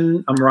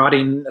inspiration. I'm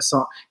writing a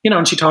song,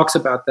 and she talks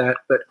about that.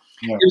 But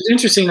yeah. It was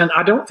interesting, and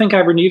I don't think I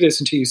ever knew this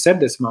until you said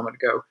this a moment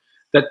ago,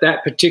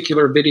 that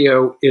particular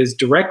video is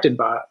directed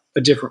by a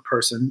different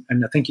person,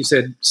 and I think you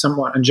said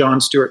someone, and Jon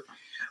Stewart.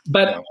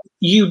 But yeah.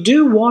 You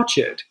do watch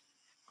it,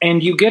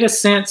 and you get a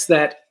sense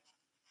that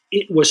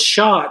it was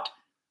shot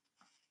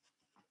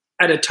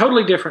at a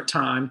totally different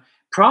time.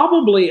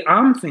 Probably,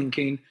 I'm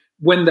thinking,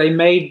 when they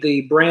made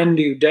the Brand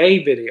New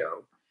Day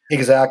video.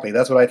 Exactly.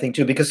 That's what I think,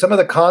 too, because some of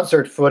the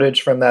concert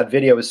footage from that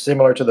video is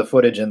similar to the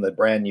footage in the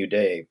Brand New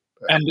Day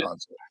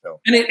concert. So.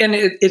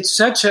 It's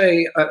such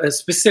a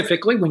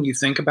specifically, when you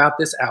think about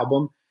this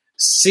album,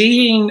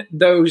 seeing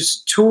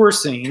those tour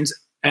scenes,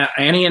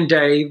 Annie and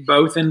Dave,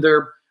 both in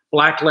their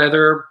black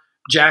leather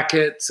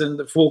jackets and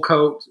the full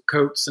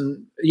coats,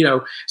 and,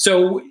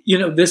 so,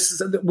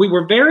 we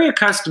were very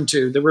accustomed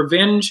to the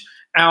Revenge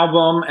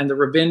album and the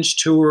Revenge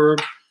tour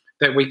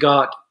that we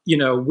got.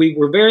 We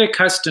were very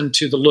accustomed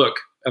to the look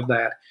of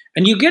that,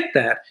 and you get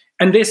that.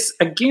 And this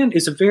again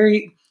is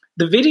the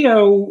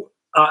video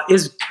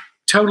is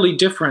totally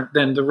different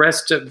than the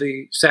rest of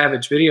the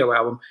Savage video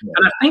album. Yeah.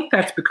 And I think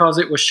that's because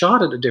it was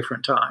shot at a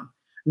different time.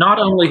 Not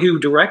only who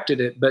directed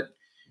it, but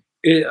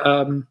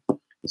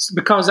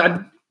because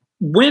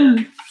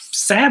when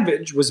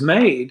Savage was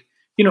made,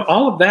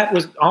 all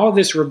of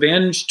this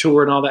Revenge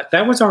tour and all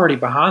that was already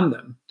behind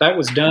them. That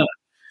was done.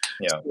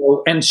 Yeah.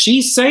 So, and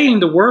she's saying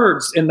the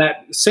words in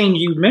that scene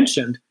you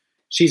mentioned.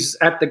 She's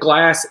at the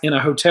glass in a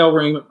hotel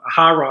room,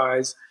 high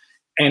rise,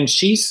 and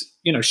she's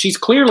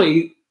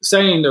clearly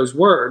saying those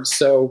words.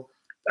 So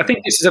I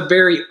think this is a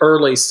very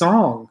early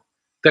song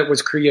that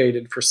was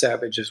created for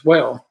Savage as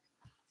well.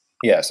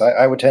 Yes,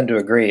 I would tend to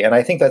agree, and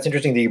I think that's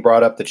interesting that you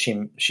brought up that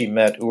she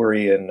met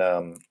Uri and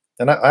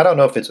I don't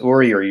know if it's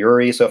Uri or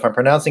Yuri. So if I'm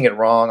pronouncing it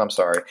wrong, I'm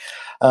sorry.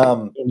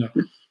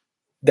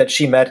 That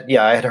she met.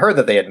 Yeah, I had heard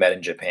that they had met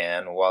in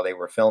Japan while they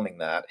were filming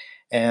that,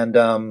 and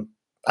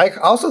I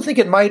also think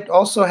it might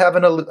also have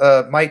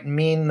might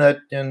mean that,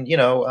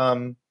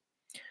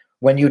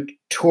 when you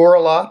tour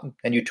a lot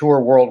and you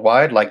tour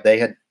worldwide, like they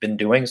had been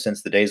doing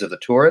since the days of the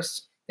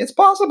tourists, it's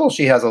possible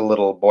she has a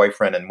little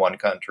boyfriend in one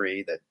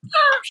country that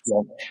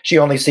she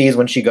only sees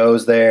when she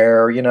goes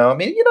there. I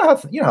mean, you know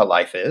how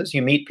life is.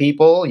 You meet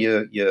people,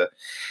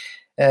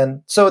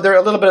 and so there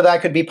a little bit of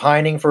that could be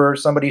pining for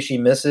somebody she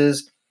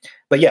misses.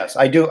 But yes,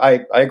 I do.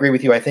 I agree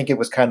with you. I think it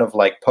was kind of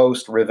like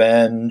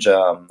post-Revenge.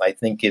 I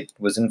think it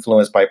was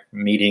influenced by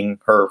meeting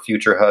her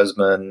future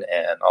husband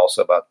and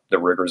also about the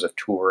rigors of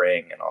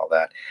touring and all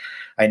that.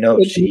 I know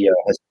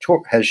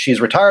she's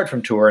retired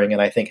from touring,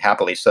 and I think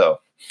happily so.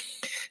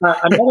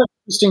 Another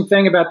interesting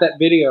thing about that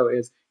video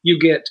is you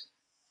get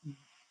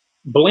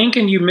blink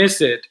and you miss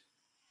it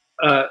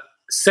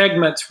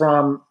segments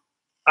from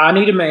I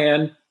Need a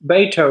Man,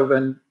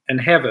 Beethoven,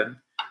 and Heaven.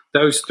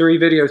 Those three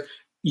videos.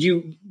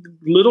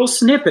 Little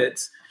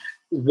snippets,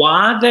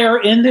 why they're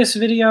in this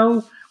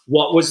video,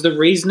 what was the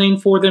reasoning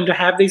for them to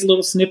have these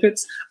little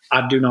snippets,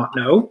 I do not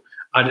know.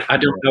 I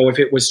don't know if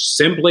it was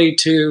simply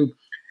to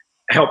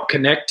help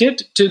connect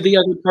it to the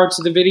other parts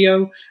of the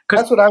video.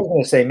 That's what I was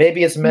going to say.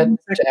 Maybe it's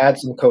meant to add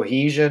some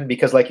cohesion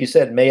because, like you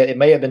said, it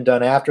may have been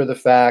done after the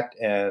fact,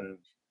 and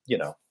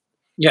yeah,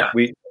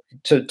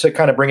 to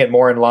kind of bring it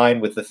more in line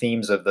with the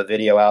themes of the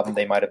video album,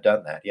 they might have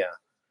done that. Yeah,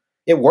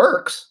 it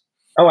works.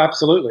 Oh,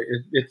 absolutely.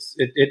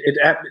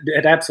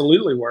 It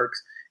absolutely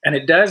works, and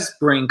it does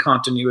bring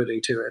continuity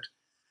to it.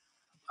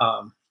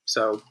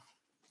 So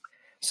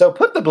So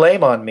put the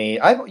blame on me.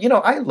 I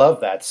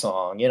love that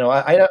song.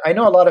 I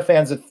know a lot of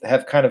fans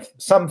have kind of,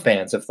 some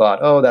fans have thought,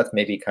 oh, that's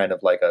maybe kind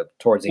of like a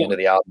towards the end of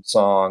the album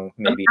song.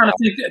 I'm Maybe trying not.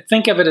 to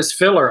think of it as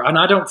filler, and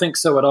I don't think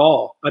so at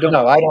all. I don't.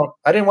 No, I don't.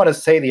 I didn't want to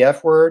say the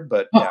F word,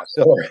 but yeah,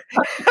 filler.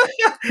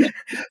 But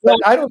Well,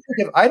 I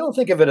don't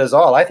think of it as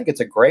all. I think it's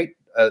a great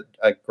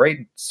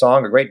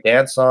song, a great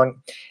dance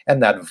song,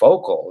 and that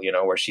vocal,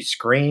 where she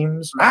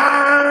screams,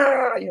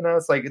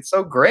 it's like it's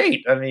so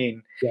great. I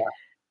mean, yeah.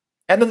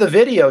 and then the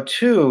video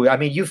too. I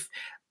mean,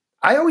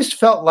 I always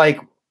felt like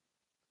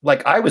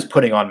I was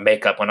putting on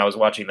makeup when I was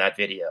watching that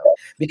video,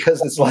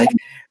 because it's like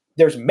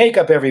there's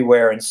makeup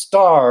everywhere and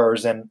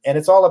stars, and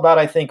it's all about,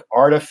 I think,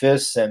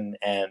 artifice and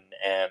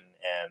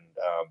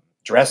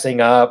dressing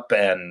up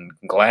and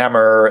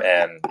glamour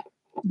and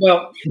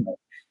Well,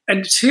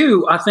 and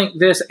two, I think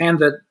this and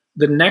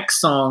the next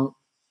song,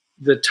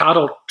 the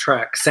title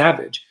track,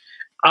 "Savage."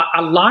 I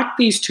like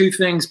these two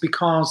things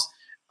because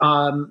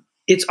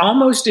it's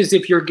almost as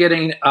if you're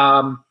getting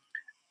a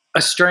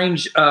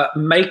strange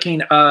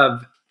making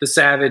of the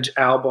Savage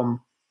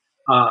album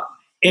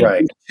in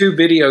right. these two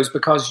videos,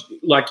 because,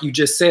 like you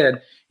just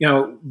said,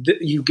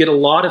 you get a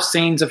lot of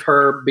scenes of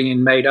her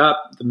being made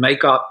up. The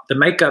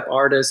makeup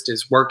artist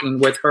is working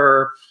with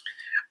her,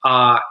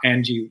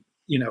 and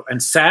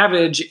and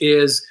Savage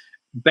is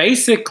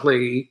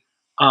basically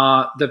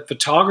the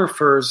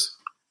photographer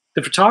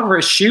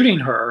is shooting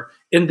her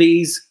in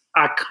these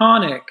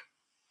iconic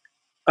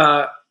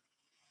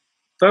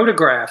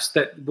photographs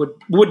that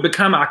would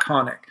become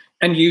iconic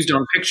and used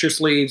on picture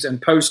sleeves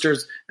and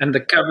posters and the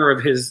cover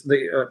of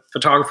the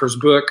photographer's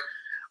book.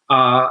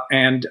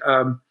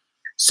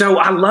 So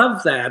I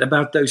love that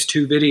about those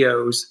two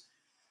videos,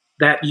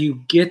 that you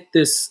get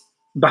this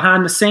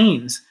behind the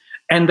scenes,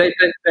 and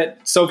that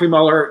Sophie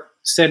Muller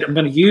said, "I'm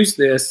going to use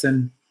this,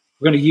 and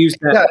we're going to use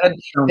that."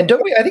 Yeah, and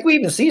don't we? I think we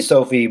even see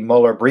Sophie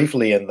Muller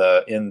briefly in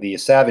the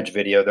Savage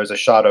video. There's a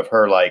shot of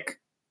her, like,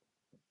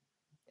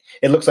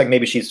 it looks like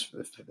maybe she's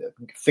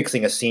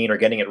fixing a scene or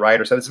getting it right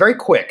or something. It's very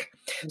quick.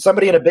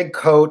 Somebody in a big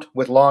coat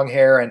with long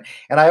hair, and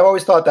I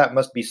always thought that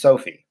must be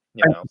Sophie.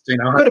 Could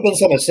have been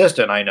some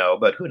assistant, I know,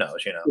 but who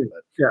knows?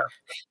 But.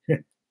 Yeah.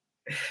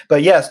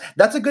 But yes,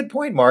 that's a good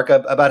point, Mark,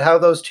 about how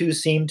those two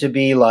seem to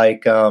be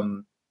like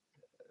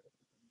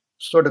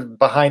sort of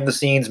behind the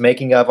scenes,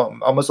 making of,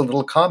 almost a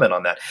little comment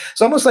on that.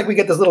 It's almost like we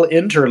get this little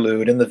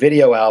interlude in the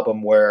video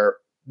album where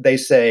they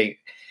say,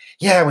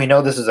 yeah, we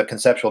know this is a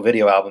conceptual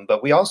video album,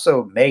 but we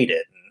also made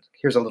it. And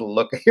here's a little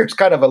look. Here's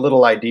kind of a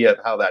little idea of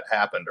how that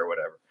happened or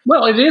whatever.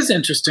 Well, it is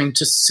interesting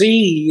to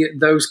see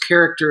those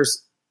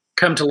characters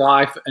come to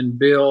life and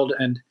build,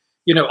 and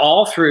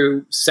all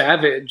through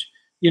Savage.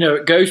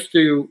 It goes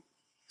through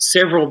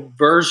several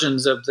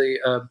versions of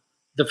the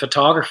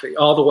photography,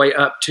 all the way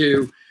up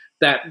to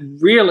that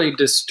really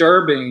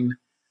disturbing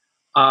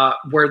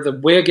where the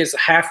wig is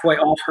halfway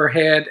off her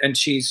head and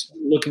she's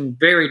looking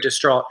very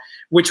distraught,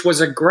 which was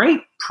a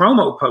great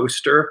promo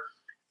poster,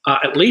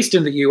 at least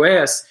in the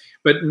U.S.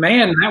 But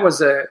man, that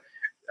was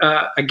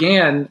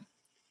again.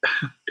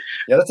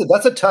 Yeah,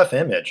 that's a tough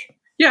image.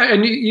 Yeah,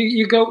 and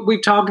you go.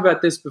 We've talked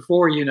about this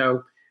before.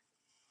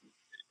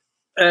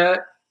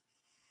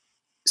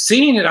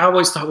 Seeing it, I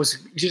always thought was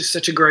just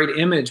such a great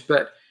image,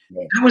 but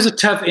that was a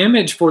tough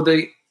image for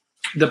the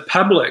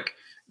public.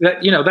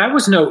 That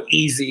was no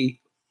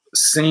easy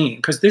scene,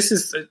 because this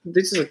is a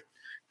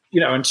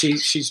and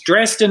she's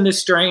dressed in this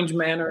strange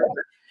manner,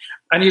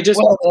 and you just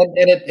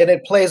and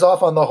it plays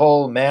off on the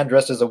whole man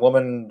dressed as a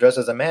woman dressed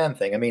as a man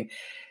thing. I mean,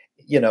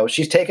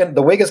 she's taken,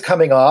 the wig is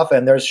coming off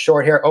and there's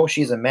short hair. Oh,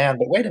 she's a man,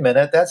 but wait a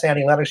minute, that's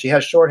Annie Lennox. She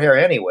has short hair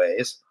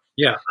anyways.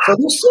 Yeah. So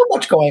there's so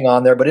much going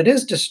on there, but it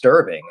is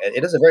disturbing.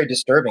 It is a very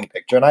disturbing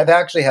picture. And I've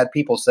actually had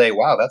people say,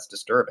 wow, that's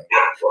disturbing.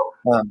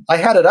 I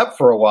had it up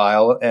for a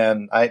while,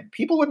 and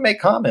people would make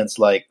comments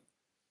like,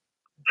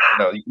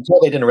 you can tell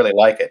they didn't really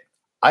like it.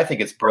 I think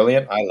it's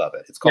brilliant. I love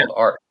it. It's called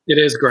art. It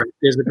is great.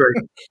 It is a great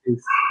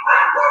piece.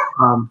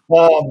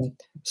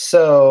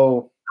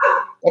 So,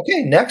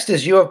 okay, next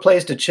is You Have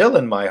Placed a Chill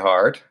in My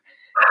Heart.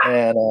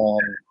 And,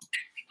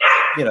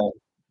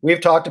 we've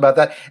talked about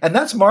that. And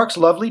that's Mark's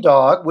lovely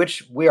dog,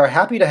 which we are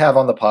happy to have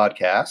on the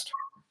podcast.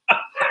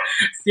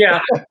 Yeah.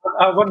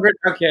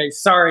 Okay,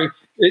 sorry.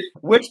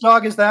 Which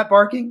dog is that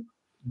barking?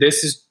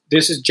 This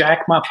is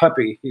Jack, my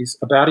puppy. He's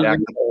about a year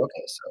old.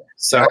 Okay,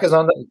 so Jack is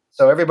on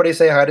so everybody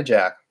say hi to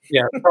Jack.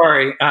 Yeah,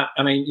 sorry.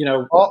 I mean,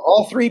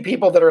 all three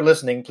people that are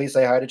listening, please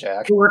say hi to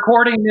Jack. We're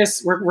recording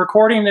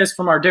this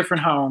from our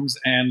different homes,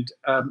 and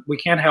we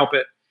can't help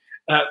it.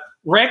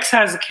 Rex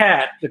has a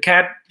cat. The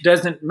cat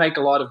doesn't make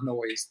a lot of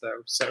noise,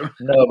 though. So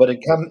no, but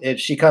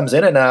she comes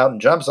in and out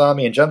and jumps on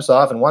me and jumps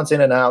off and once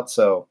in and out.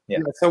 So yeah.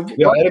 So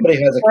anybody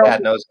who has a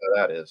cat knows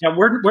how that is. Yeah,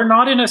 we're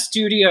not in a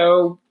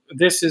studio.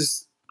 This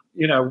is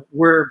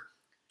we're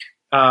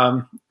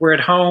we're at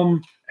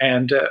home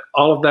and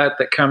all of that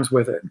comes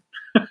with it.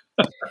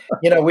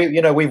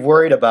 We've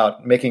worried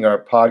about making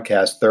our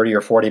podcast 30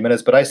 or 40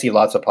 minutes, but I see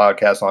lots of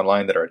podcasts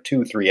online that are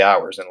 2-3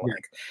 hours in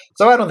length.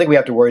 So I don't think we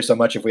have to worry so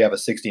much if we have a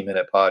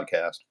 60-minute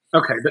podcast.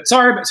 Okay, but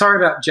sorry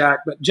about Jack.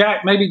 But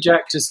maybe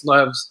Jack just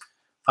loves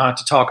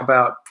to talk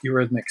about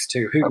Eurythmics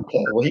too.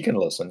 Okay, well, he can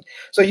listen.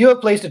 So You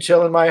Have Placed a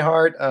Chill in My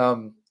Heart.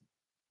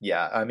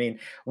 Yeah, I mean,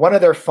 one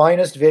of their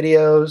finest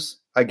videos.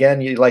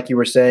 Again, like you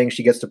were saying,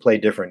 she gets to play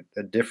different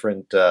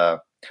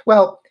not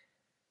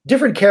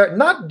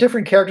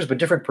different characters, but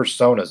different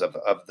personas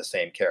of the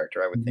same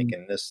character. I would think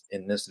in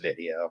this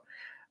video.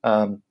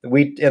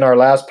 We in our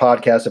last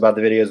podcast about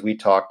the videos, we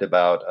talked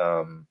about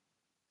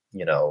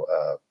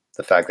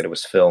the fact that it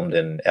was filmed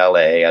in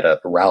L.A. at a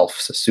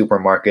Ralph's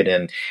supermarket,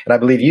 and I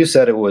believe you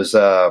said it was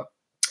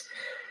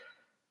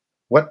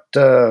what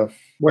town?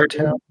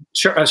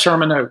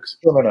 Sherman Oaks.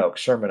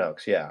 Sherman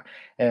Oaks, yeah.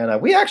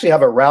 And we actually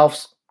have a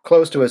Ralph's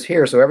close to us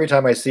here, so every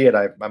time I see it,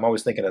 I'm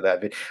always thinking of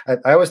that.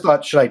 I always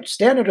thought, should I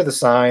stand under the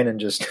sign and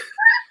just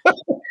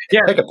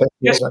take a picture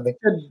or something?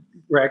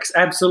 Rex,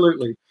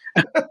 absolutely.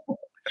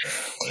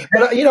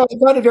 But I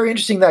found it very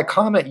interesting, that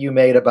comment you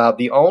made about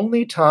the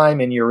only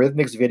time in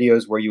Eurythmics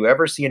videos where you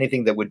ever see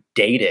anything that would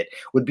date it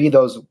would be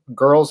those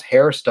girls'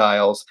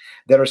 hairstyles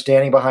that are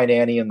standing behind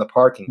Annie in the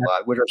parking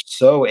lot, which are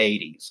so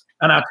 80s.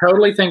 And I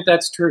totally think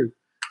that's true.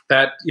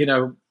 That,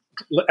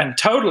 and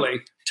totally.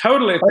 I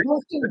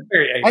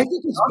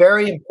think it's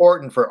very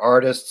important for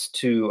artists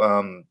to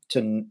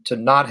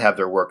not have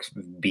their works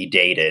be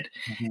dated.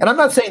 Mm-hmm. And I'm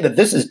not saying that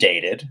this is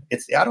dated.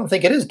 I don't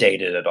think it is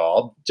dated at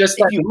all.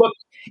 Just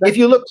if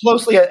you look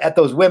closely at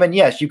those women,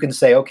 yes, you can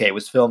say, okay, it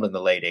was filmed in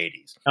the late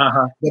 80s.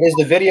 Uh-huh. But is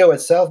the video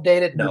itself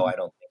dated? No, I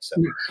don't think so.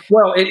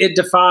 Well,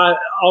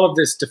 all of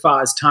this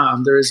defies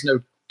time. There is no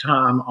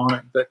time on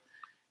it, but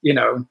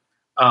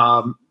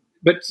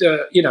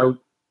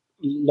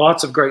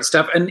lots of great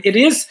stuff. And it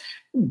is,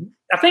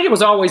 I think it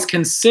was always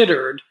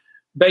considered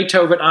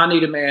Beethoven, I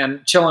Need a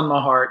Man, Chill in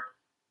My Heart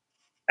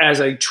as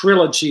a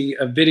trilogy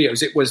of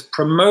videos. It was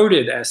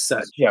promoted as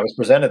such. Yeah, it was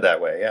presented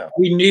that way, yeah.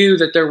 We knew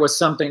that there was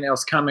something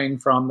else coming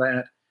from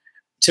that.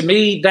 To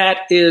me,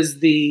 that's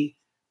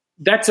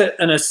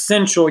an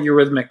essential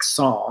Eurythmics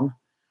song.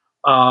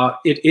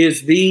 It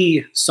is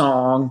the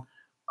song,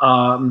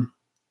 to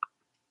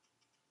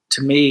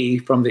me,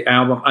 from the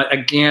album.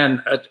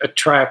 Again, a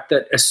track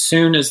that as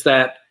soon as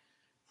the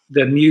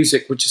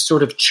music, which is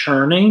sort of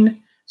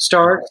churning,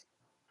 starts.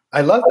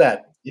 I love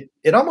that.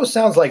 It almost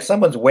sounds like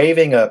someone's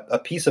waving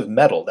a piece of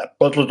metal. That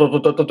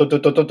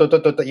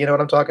you know what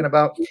I'm talking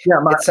about? Yeah,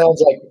 it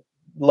sounds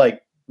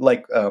like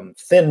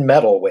thin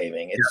metal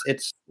waving.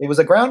 It was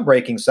a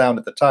groundbreaking sound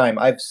at the time.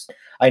 I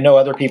know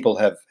other people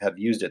have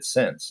used it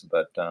since,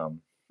 but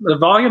the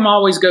volume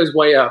always goes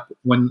way up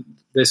when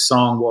this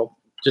song will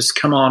just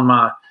come on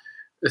my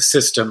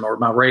system or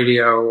my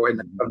radio,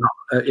 and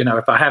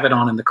if I have it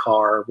on in the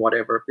car or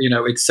whatever.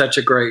 It's such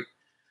a great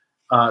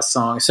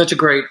song, such a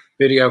great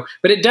video,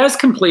 but it does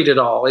complete it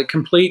all. It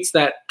completes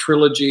that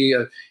trilogy.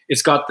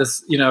 It's got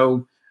this,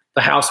 the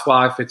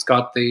housewife. It's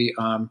got the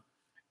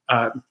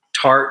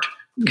tart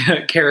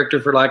character,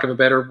 for lack of a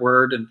better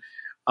word, and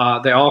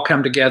they all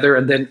come together.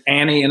 And then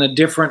Annie in a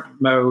different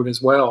mode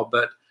as well.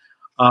 But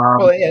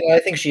and I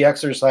think she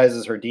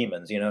exercises her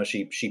demons.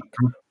 She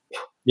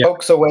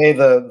pokes away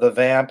the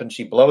vamp, and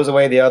she blows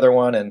away the other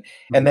one, and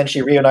then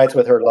she reunites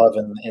with her love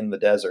in the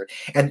desert.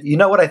 And you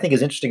know what I think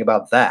is interesting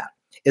about that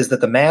is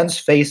that the man's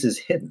face is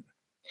hidden.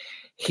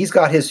 He's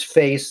got his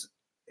face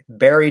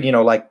buried,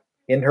 like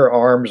in her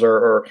arms,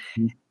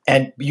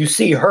 and you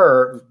see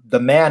her. The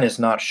man is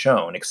not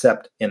shown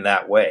except in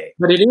that way.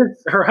 But it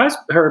is her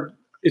husband.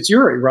 It's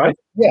Yuri, right?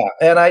 Yeah,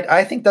 and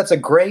I think that's a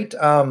great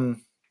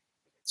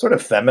sort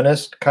of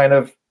feminist kind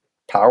of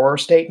power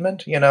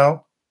statement.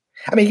 I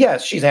mean,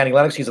 yes, she's Annie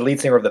Lennox. She's the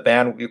lead singer of the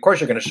band. Of course,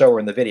 you're going to show her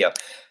in the video.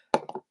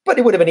 But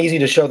it would have been easy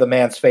to show the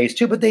man's face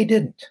too, but they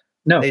didn't.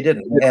 No, they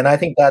didn't, and I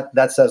think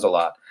that says a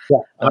lot. Yeah,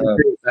 I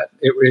agree with that.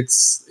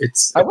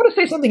 It's. I want to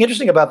say something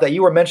interesting about that.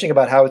 You were mentioning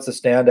about how it's a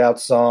standout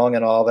song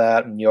and all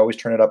that, and you always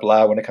turn it up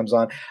loud when it comes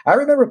on. I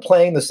remember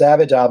playing the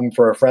Savage album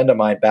for a friend of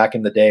mine back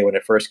in the day when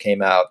it first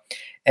came out,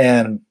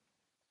 and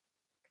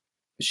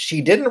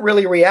she didn't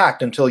really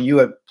react until You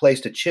Had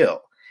Placed a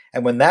Chill.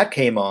 And when that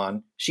came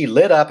on, she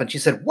lit up and she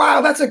said, "Wow,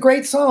 that's a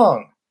great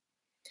song."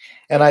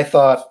 And I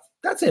thought,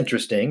 that's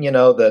interesting,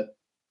 that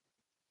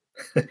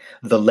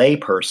the lay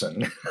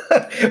person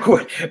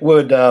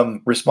would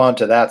respond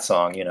to that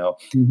song,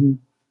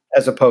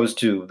 as opposed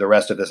to the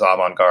rest of this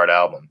avant-garde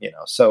album,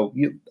 So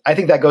I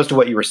think that goes to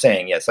what you were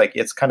saying. Yeah,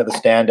 it's kind of the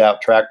standout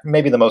track,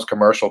 maybe the most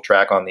commercial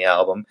track on the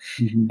album,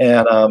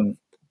 and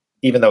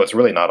even though it's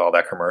really not all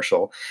that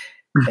commercial.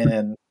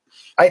 And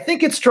I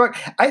think it struck.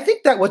 I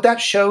think that what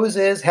that shows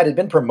is, had it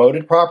been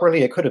promoted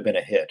properly, it could have been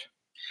a hit.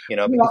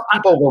 Because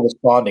people were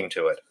responding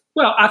to it.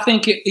 Well, I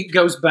think it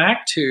goes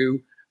back to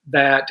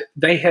that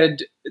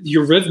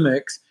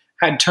Eurythmics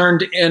had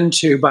turned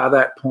into, by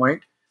that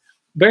point,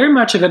 very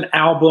much of an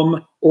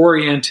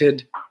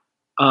album-oriented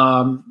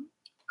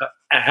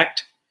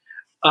act.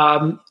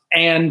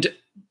 And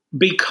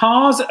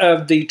because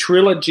of the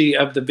trilogy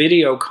of the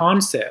video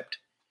concept,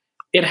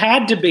 it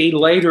had to be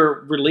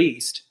later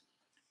released.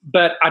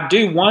 But I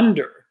do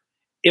wonder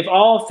if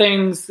all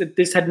things, if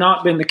this had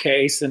not been the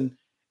case, and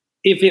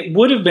if it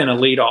would have been a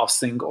lead-off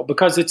single,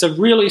 because it's a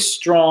really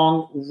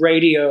strong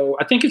radio.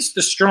 I think it's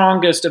the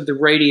strongest of the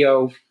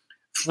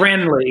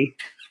radio-friendly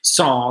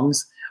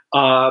songs.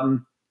 But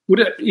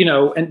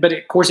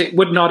of course, it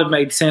would not have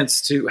made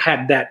sense to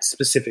have that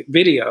specific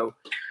video.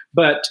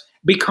 But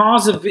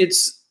because of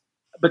its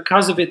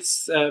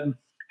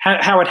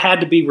how it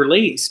had to be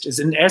released, is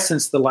in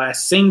essence the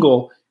last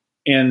single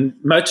in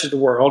much of the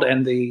world,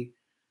 and the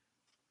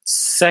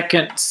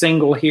second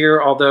single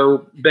here,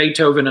 although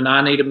Beethoven and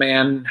I Need a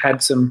Man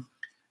had some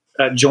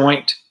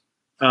joint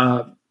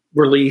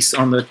release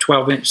on the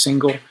 12-inch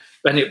single,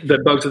 but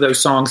both of those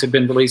songs had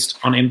been released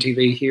on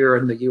MTV here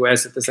in the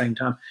US at the same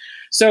time.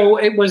 So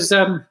it was,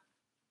 I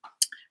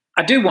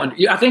do wonder,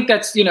 I think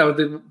that's,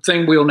 the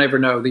thing we'll never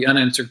know, the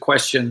unanswered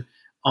question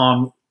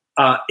on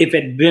if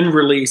it had been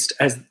released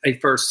as a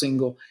first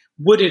single,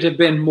 would it have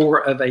been more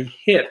of a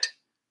hit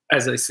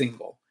as a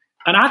single?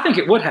 And I think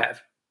it would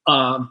have.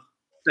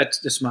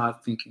 That's just my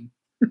thinking.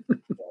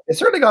 It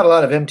certainly got a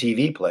lot of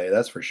MTV play,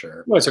 that's for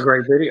sure. Well, it's a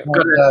great video.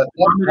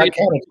 That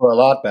counted for a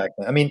lot back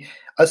then. I mean,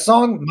 a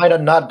song might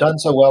have not done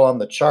so well on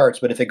the charts,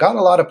 but if it got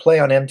a lot of play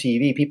on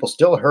MTV, people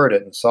still heard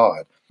it and saw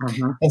it.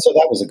 Mm-hmm. And so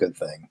that was a good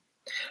thing.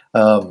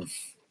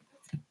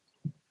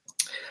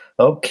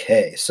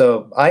 Okay,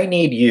 so I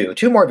Need You.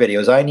 2 more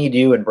videos, I Need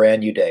You and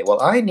Brand New Day.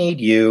 Well, I Need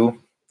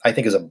You, I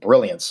think, is a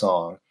brilliant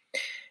song.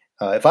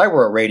 If I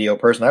were a radio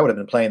person, I would have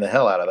been playing the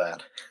hell out of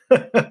that.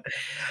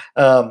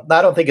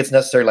 I don't think it's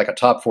necessarily like a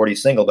top 40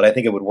 single, but I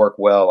think it would work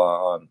well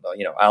on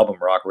album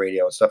rock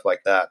radio and stuff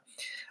like that.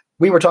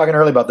 We were talking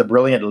earlier about the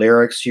brilliant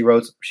lyrics she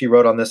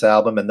wrote on this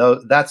album, and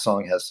that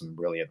song has some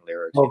brilliant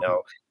lyrics. Okay.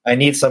 I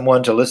need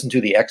someone to listen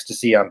to the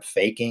ecstasy I'm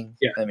faking.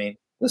 Yeah. I mean,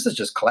 this is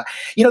just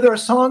there are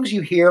songs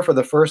you hear for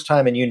the first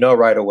time and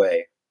right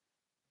away,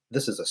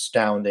 this is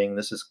astounding.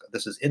 This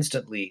is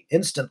instantly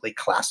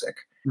classic.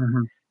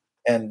 Mm-hmm.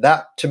 And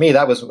that, to me,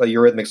 that was a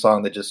Eurythmics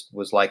song that just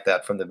was like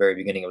that from the very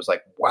beginning. It was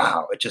like,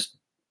 wow,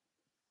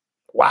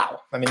 wow.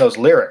 I mean, those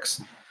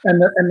lyrics.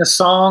 And the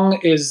song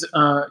is,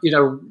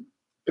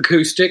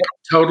 acoustic,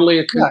 totally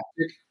acoustic.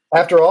 Yeah.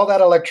 After all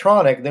that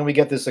electronic, then we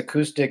get this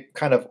acoustic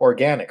kind of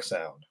organic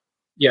sound.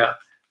 Yeah.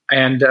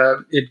 And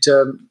the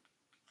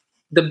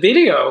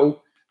video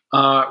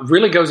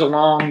really goes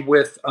along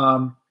with,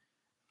 how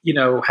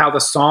the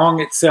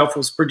song itself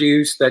was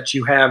produced, that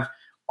you have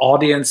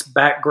audience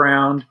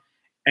background,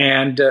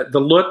 and the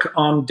look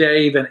on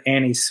Dave and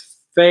Annie's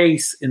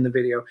face in the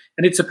video.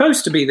 And it's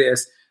supposed to be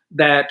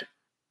that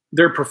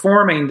they're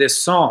performing this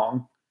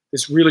song,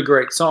 this really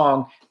great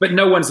song, but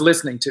no one's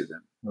listening to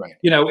them. Right.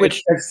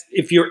 Which,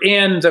 if you're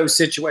in those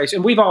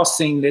situations, we've all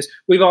seen this.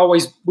 We've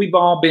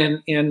all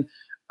been in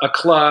a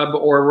club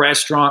or a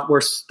restaurant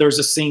where there's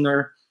a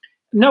singer.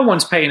 No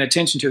one's paying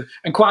attention to it.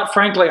 And quite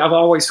frankly, I've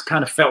always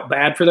kind of felt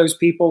bad for those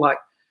people. Like,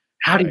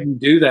 how do you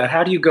do that?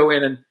 How do you go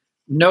in and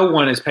no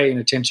one is paying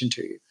attention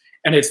to you?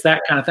 And it's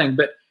that kind of thing.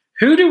 But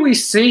who do we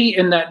see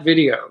in that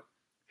video?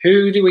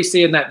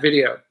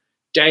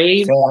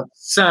 Dave's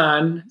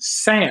son,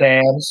 Sam.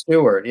 Sam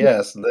Stewart,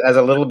 yes, as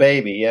a little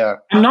baby, yeah.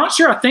 I'm not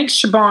sure. I think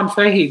Shaban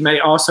Fahey may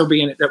also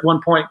be in it. At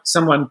one point,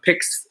 someone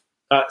picks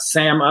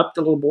Sam up,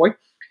 the little boy.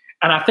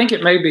 And I think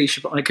it may be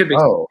Shaban. It could be.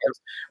 Oh,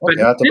 but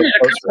he's in it a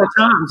couple of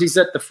times. He's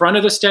at the front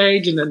of the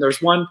stage, and then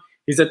there's one.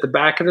 He's at the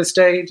back of the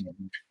stage.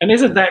 Mm-hmm. And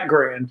isn't that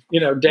grand?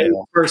 Dave's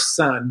first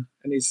son.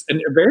 And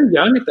they're very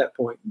young at that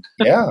point.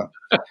 Yeah.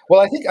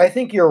 Well, I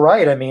think you're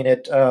right. I mean,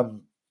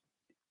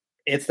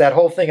 it's that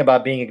whole thing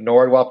about being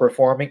ignored while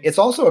performing. It's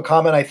also a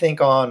comment, I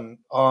think, on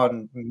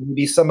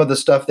maybe some of the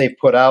stuff they've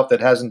put out that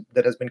has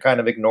been kind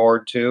of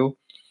ignored too.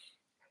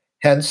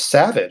 Hence,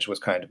 Savage was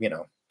kind of,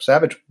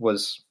 Savage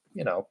was,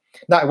 not,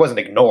 it wasn't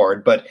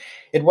ignored, but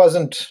it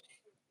wasn't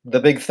the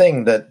big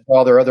thing that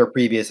all their other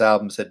previous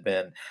albums had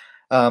been.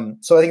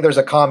 So I think there's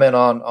a comment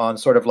on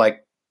sort of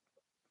like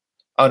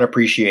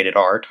unappreciated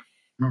art,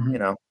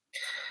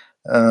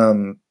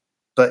 mm-hmm.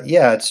 But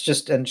yeah, it's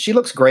just, and she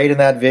looks great in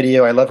that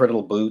video. I love her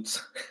little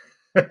boots.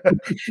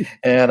 And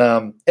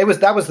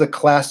that was the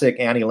classic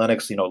Annie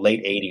Lennox,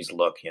 late 80s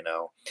look,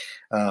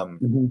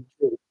 mm-hmm.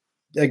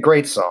 A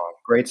great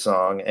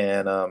song,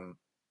 and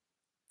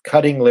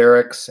cutting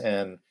lyrics,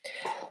 and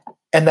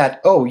that,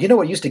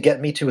 what used to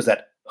get me too is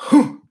that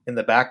in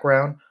the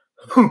background.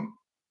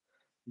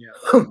 Yeah.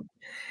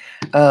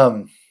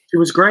 She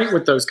was great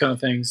with those kind of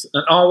things,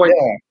 and always,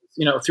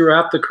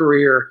 throughout the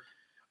career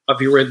of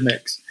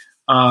Eurythmics,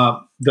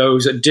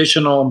 those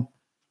additional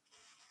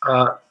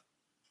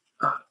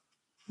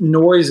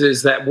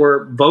noises that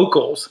were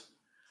vocals,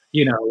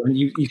 and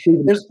you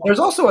see. There's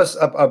also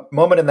a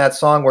moment in that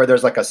song where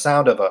there's like a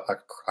sound of a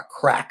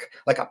crack,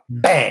 like a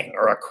bang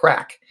or a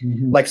crack,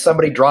 mm-hmm. like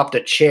somebody dropped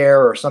a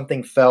chair or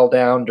something fell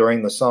down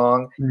during the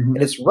song, mm-hmm.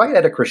 and it's right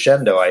at a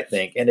crescendo, I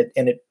think, and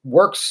it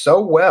works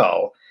so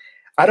well.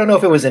 I don't know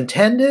if it was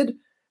intended,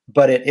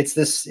 but it's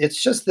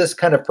just this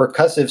kind of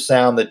percussive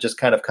sound that just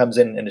kind of comes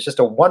in, and it's just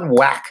a one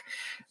whack,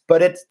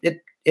 but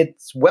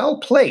it's well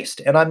placed,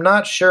 and I'm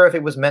not sure if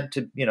it was meant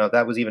to,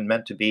 that was even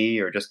meant to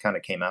be, or just kind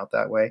of came out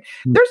that way.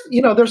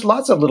 There's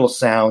lots of little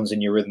sounds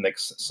in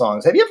Eurythmics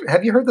songs. Have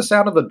you heard the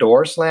sound of the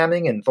door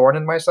slamming in "Thorn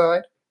in My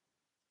Side"?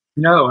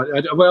 No,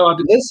 I don't know.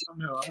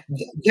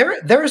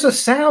 There's a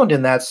sound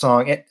in that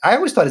song. I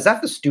always thought, is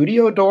that the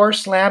studio door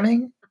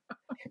slamming?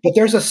 But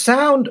there's a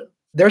sound.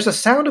 There's a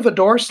sound of a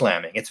door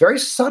slamming. It's very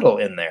subtle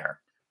in there.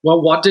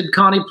 Well, what did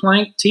Connie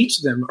Plank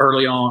teach them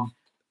early on?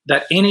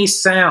 That any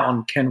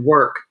sound can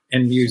work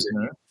in music.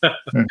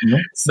 Mm-hmm.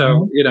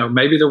 So,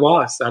 maybe there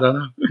was. I don't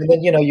know. And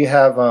then, you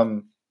have,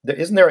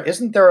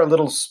 isn't there a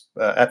little,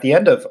 at the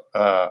end of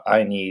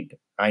I Need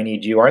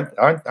You,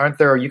 aren't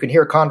there, you can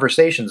hear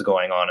conversations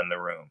going on in the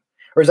room?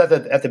 Or is that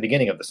at the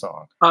beginning of the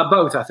song?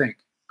 Both, I think.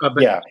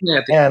 Yeah.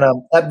 And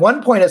at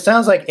one point, it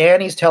sounds like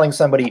Annie's telling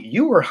somebody,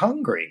 "You were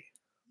hungry."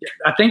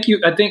 I think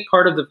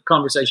part of the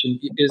conversation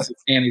is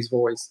Annie's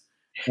voice.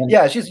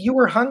 Yeah, "You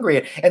were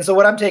hungry." And so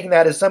what I'm taking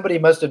that is somebody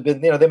must have been,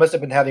 they must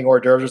have been having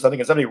hors d'oeuvres or something,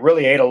 and somebody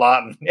really ate a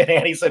lot, and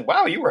Annie said,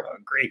 "Wow, you were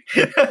hungry."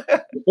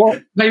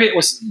 Well, maybe it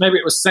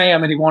was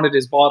Sam, and he wanted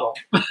his bottle.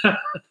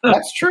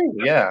 That's true.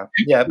 Yeah.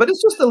 Yeah. But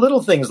it's just the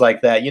little things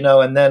like that,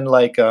 and then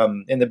like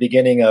in the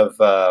beginning of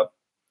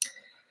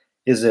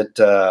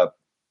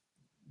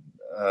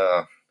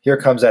Here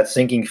Comes That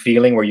Sinking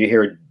Feeling, where you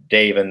hear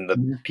Dave and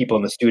the people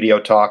in the studio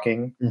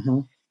talking.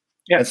 Mm-hmm.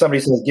 Yeah. And somebody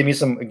says,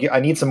 I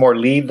need some more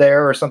lead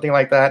there, or something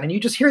like that. And you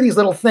just hear these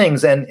little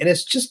things, and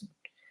it's just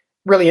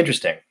really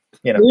interesting.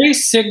 Very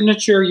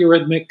signature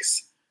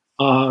Eurythmics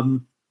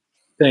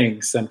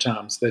things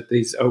sometimes, that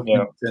these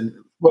openings. And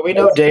well, we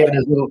know Dave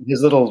and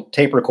his little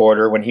tape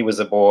recorder when he was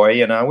a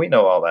boy, we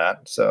know all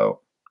that.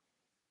 So,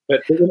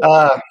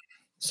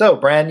 so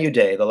Brand New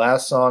Day, the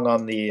last song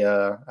on the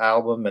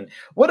album, and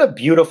what a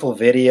beautiful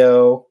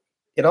video.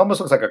 It almost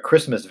looks like a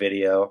Christmas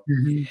video.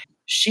 Mm-hmm.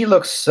 She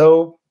looks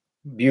so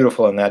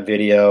beautiful in that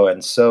video,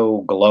 and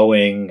so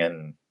glowing,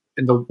 and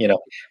the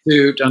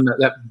suit on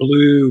that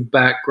blue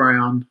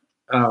background.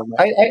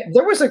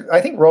 I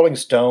think Rolling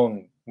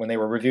Stone, when they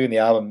were reviewing the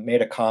album,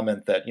 made a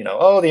comment that,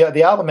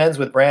 the album ends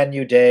with Brand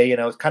New Day,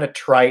 it's kind of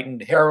trite,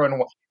 and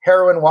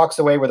heroine walks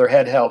away with her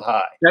head held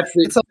high. That's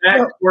the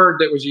exact word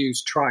that was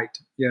used, trite.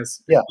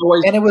 Yes. Yeah.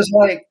 And it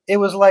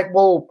was like,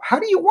 well, how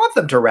do you want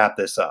them to wrap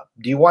this up?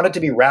 Do you want it to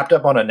be wrapped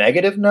up on a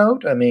negative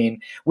note? I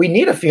mean, we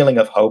need a feeling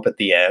of hope at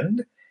the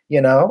end.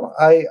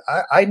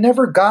 I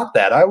never got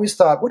that. I always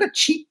thought, what a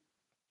cheap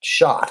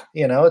shot.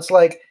 It's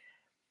like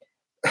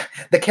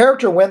the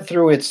character went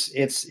through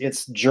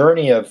its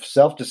journey of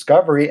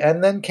self-discovery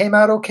and then came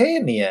out okay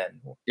in the end.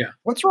 Yeah.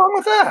 What's wrong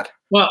with that?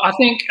 Well, I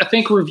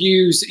think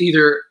reviewers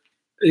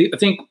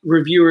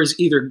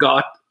either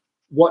got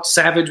what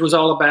Savage was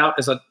all about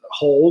as a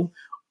whole,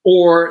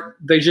 or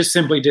they just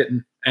simply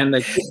didn't. And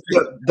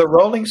the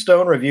Rolling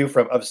Stone review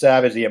of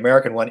Savage, the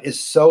American one, is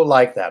so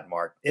like that,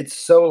 Mark. It's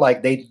so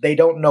like they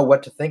don't know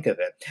what to think of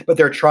it, but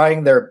they're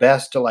trying their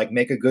best to like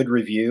make a good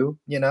review,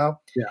 Yeah.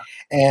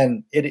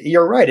 And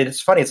you're right.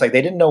 It's funny. It's like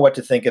they didn't know what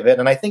to think of it,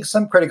 and I think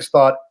some critics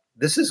thought,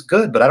 this is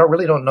good, but I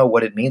don't know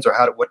what it means or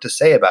what to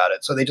say about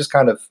it. So they just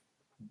kind of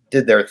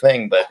did their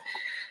thing. But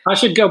I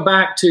should go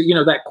back to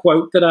that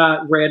quote that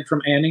I read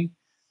from Annie.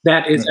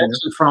 That is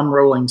actually from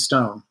Rolling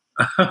Stone.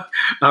 I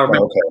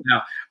remember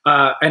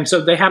now. And so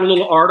they had a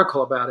little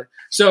article about it.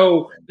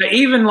 So they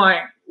even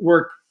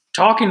were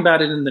talking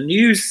about it in the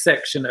news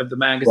section of the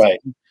magazine. Right.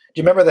 Do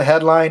you remember the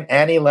headline?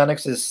 Annie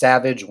Lennox's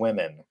Savage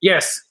Women.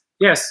 Yes.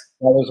 That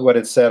was what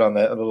it said on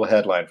the little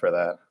headline for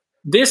that.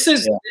 This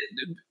is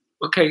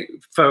okay,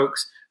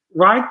 folks.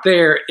 Right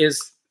there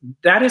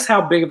that is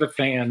how big of a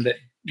fan that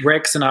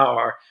Rex and I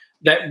are,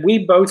 that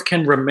we both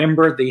can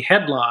remember the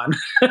headline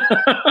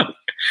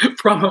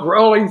from a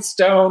Rolling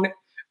Stone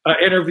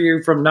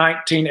interview from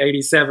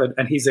 1987,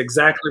 and he's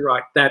exactly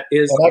right. That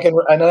is,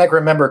 and I can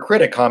remember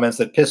critic comments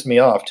that pissed me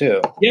off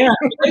too. Yeah,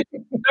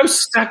 those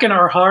stuck in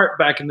our heart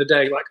back in the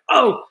day. Like,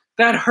 oh,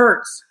 that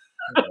hurts.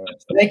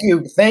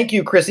 Thank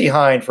you, Chrissy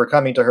Hine, for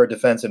coming to her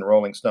defense in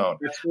Rolling Stone.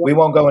 We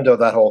won't go into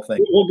that whole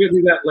thing. We'll get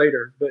to that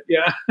later, but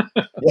yeah.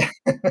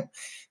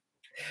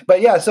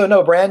 But yeah, so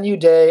no, Brand New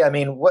Day. I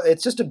mean,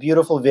 it's just a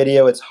beautiful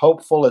video. It's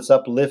hopeful. It's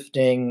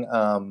uplifting.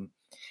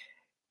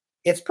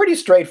 It's pretty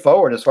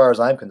straightforward as far as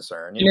I'm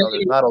concerned.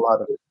 There's not a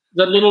lot of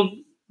the little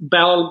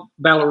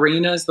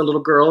ballerinas, the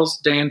little girls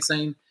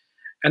dancing,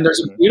 and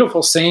there's a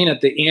beautiful scene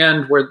at the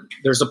end where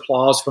there's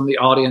applause from the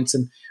audience,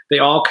 and they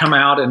all come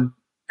out and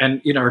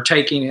are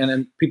taking in,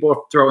 and people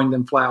are throwing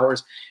them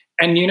flowers,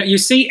 and you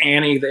see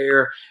Annie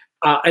there,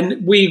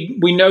 and we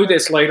know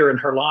this later in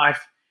her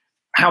life,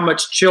 how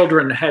much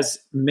children has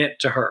meant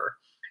to her.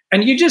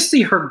 And you just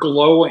see her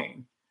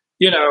glowing,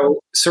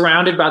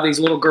 surrounded by these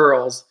little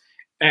girls,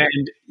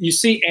 and you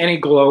see Annie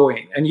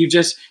glowing, and you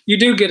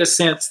do get a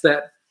sense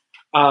that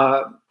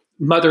what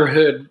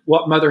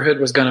motherhood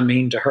was going to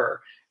mean to her.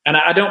 And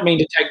I don't mean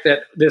to take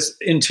this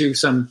into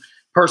some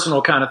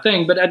personal kind of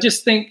thing, but I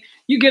just think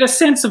you get a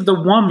sense of the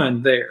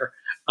woman there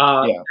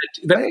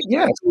Yeah.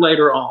 Yeah.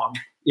 later on,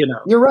 you know.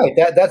 You're right.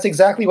 That's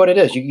exactly what it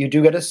is. You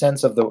do get a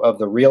sense of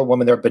the real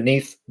woman there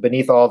beneath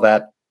all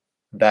that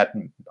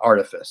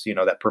artifice,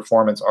 that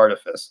performance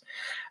artifice.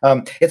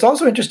 It's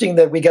also interesting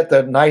that we get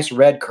the nice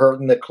red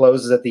curtain that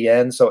closes at the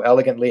end so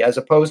elegantly, as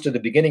opposed to the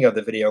beginning of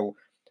the video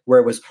where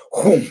it was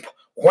whoomp,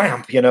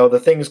 whamp, the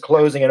things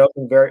closing and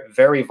opening very,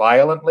 very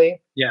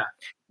violently. Yeah.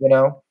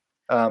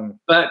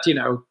 But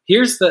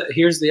here's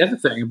the other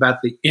thing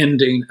about the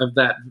ending of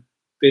that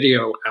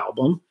video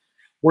album,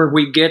 where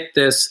we get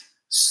this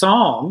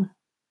song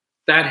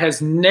that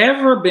has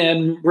never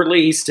been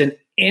released in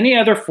any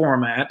other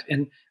format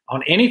and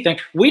on anything.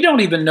 We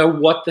don't even know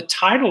what the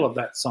title of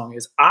that song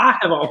is. I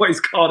have always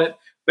called it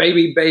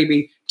 "Baby,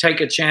 Baby, Take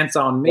a Chance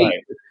on Me."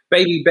 Right.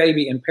 Baby,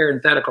 baby in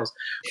parentheticals.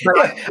 But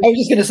I was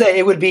just going to say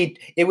it would be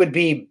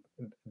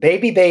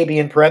baby, baby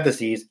in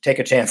parentheses. Take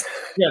a chance.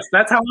 Yes,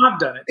 that's how I've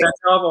done it. That's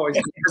how I've always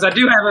done it, because I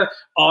do have an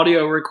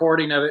audio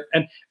recording of it,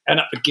 and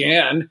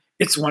again,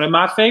 it's one of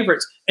my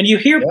favorites. And you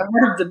hear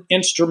part of the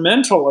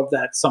instrumental of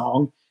that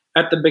song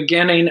at the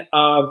beginning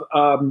of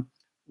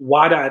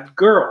 "Wide-Eyed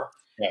Girl,"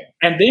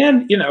 and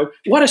then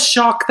what a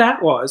shock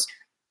that was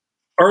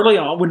early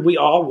on when we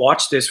all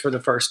watched this for the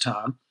first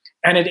time,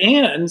 and it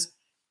ends.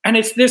 And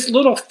it's this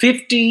little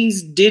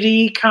 50s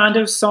ditty kind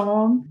of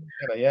song.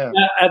 Yeah.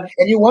 And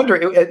you wonder,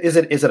 is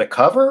it a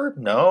cover?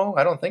 No,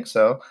 I don't think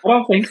so. I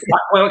don't think.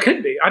 Well, it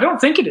could be. I don't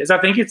think it is. I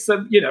think it's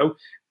if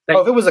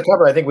it was a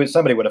cover, I think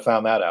somebody would have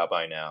found that out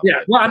by now.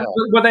 Yeah.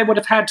 Well, they would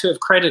have had to have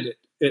credited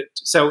it.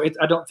 So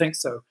I don't think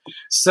so.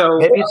 So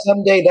maybe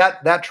someday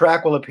that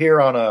track will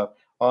appear on a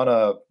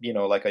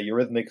like a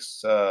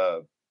Eurythmics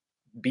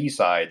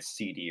B-sides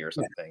CD or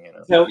something.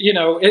 So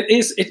it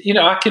is.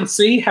 I can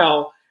see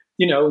how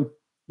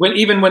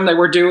when they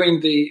were doing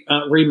the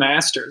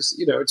remasters,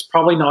 it's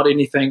probably not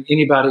anything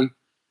anybody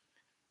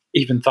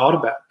even thought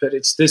about, but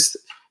it's this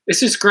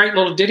great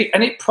little ditty,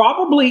 and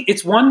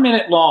it's 1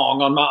 minute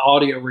long on my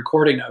audio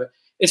recording of it.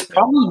 It's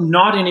probably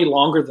not any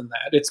longer than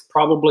that. It's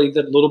probably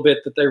the little bit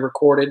that they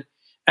recorded,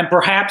 and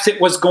perhaps it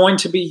was going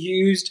to be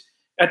used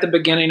at the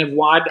beginning of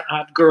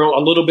Wide-Eyed Girl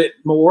a little bit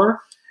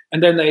more,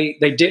 and then they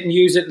didn't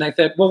use it, and they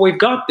said, well, we've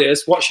got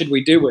this, what should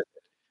we do with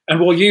it?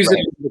 And we'll use it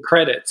in the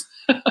credits.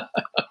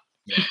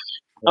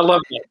 I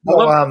love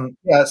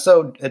that.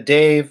 So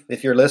Dave,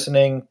 if you're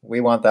listening,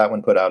 we want that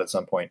one put out at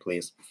some point,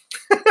 please.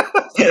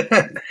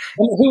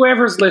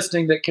 Whoever's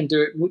listening that can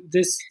do it.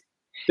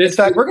 In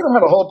fact, we're going to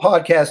have a whole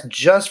podcast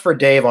just for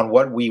Dave on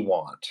what we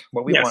want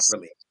released.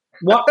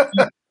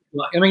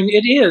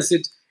 It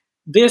is.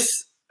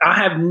 This. I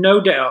have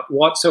no doubt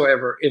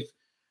whatsoever. If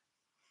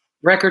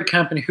record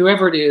company,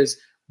 whoever it is,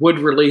 would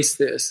release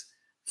this,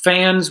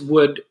 fans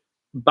would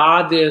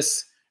buy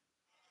this.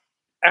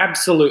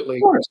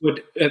 Absolutely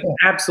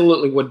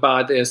would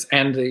buy this,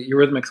 and the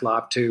Eurythmics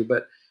Live too.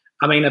 But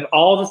of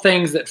all the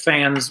things that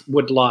fans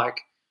would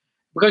like,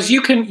 because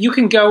you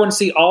can go and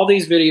see all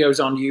these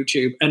videos on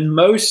YouTube, and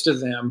most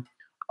of them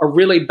are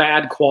really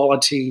bad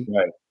quality.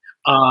 Right.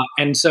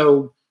 And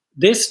so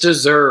this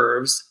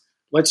deserves,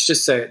 let's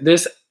just say it,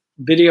 this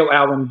video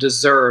album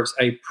deserves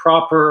a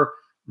proper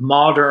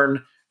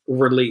modern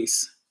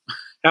release.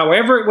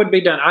 However it would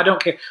be done, I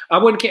don't care. I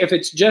wouldn't care if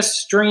it's just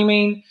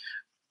streaming.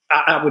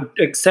 I would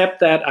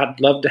accept that. I'd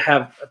love to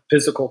have a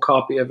physical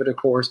copy of it, of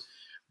course.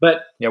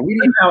 But we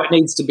know how it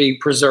needs to be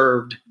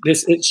preserved.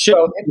 It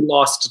shouldn't be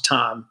lost to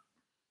time.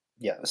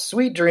 Yeah,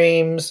 Sweet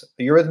Dreams,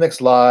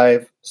 Eurythmics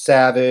Live,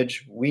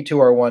 Savage, We Two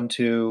Are One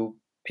Two,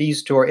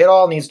 Peace Tour. It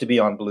all needs to be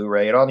on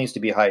Blu-ray. It all needs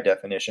to be high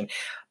definition.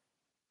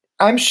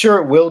 I'm sure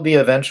it will be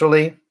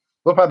eventually.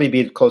 We'll probably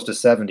be close to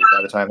 70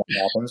 by the time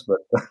that happens, but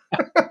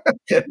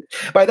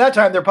by that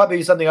time there'll probably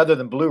be something other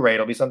than Blu-ray.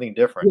 It'll be something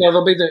different. Yeah,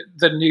 it'll be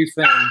the new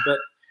thing. But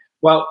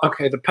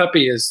okay, the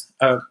puppy is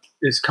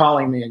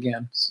calling me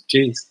again.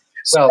 Jeez.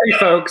 Sorry,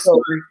 folks.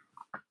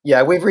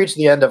 Yeah, we've reached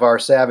the end of our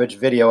Savage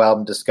video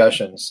album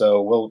discussion,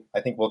 so I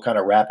think we'll kind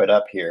of wrap it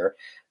up here.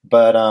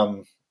 But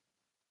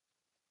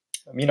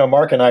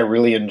Mark and I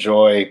really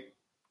enjoy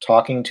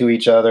talking to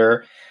each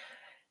other,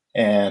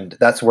 and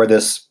that's where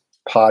this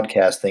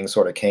podcast thing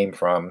sort of came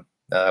from.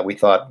 We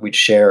thought we'd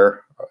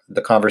share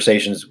the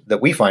conversations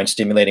that we find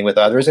stimulating with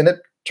others, and it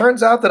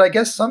turns out that I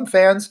guess some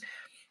fans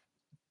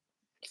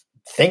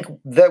think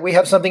that we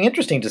have something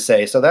interesting to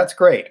say, so that's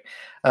great.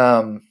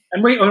 And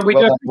we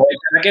do.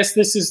 I guess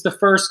this is the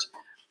first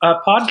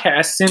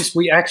podcast since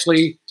we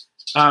actually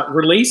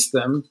released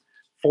them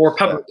for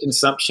public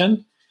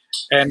consumption,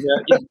 and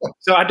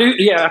so I do.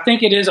 Yeah, I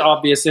think it is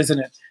obvious, isn't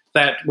it,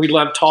 that we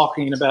love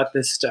talking about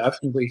this stuff,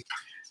 and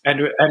I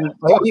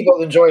hope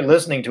people enjoy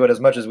listening to it as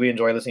much as we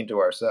enjoy listening to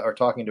ourselves or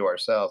talking to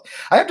ourselves.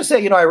 I have to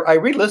say, I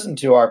re-listened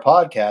to our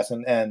podcast,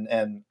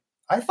 and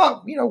I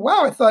thought,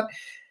 wow,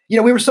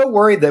 we were so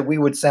worried that we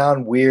would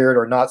sound weird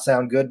or not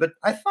sound good, but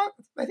I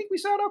think we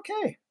sound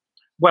okay.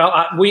 Well,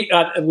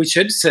 we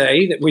should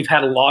say that we've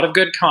had a lot of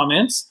good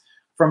comments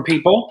from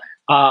people.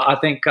 I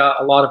think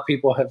a lot of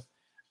people have,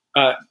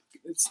 a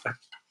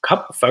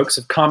couple of folks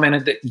have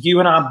commented that you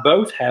and I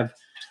both have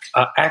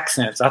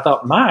accents. I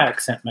thought my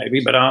accent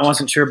maybe, but I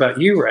wasn't sure about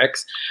you,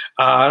 Rex.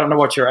 I don't know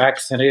what your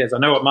accent is. I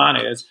know what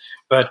mine is,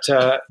 but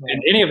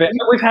in any event,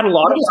 we've had a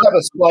lot I of. just have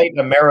a slight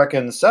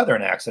American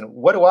Southern accent.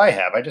 What do I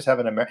have? I just have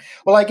an American.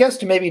 Well, I guess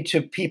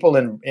to people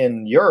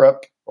in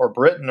Europe or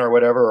Britain or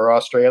whatever, or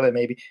Australia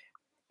maybe,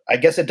 I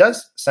guess it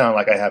does sound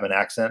like I have an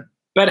accent.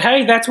 But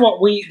hey, that's what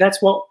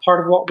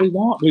part of what we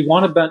want. We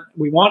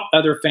want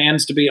other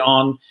fans to be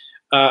on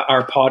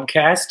our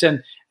podcast,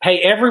 and hey,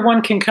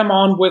 everyone can come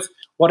on with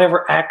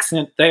whatever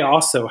accent they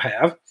also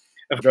have.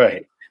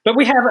 Right. But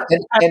we have a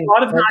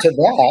lot of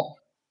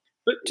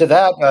to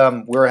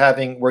that,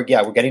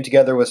 we're getting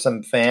together with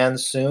some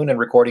fans soon and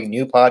recording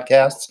new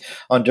podcasts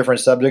on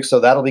different subjects. So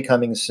that'll be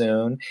coming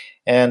soon.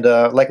 And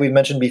like we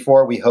mentioned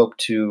before, we hope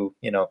to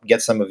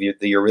get some of the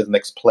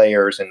Eurythmics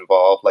players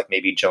involved, like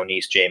maybe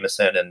Jonice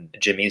Jameson and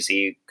Jimmy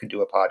Z could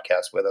do a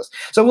podcast with us.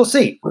 So we'll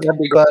see. But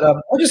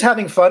we're just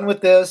having fun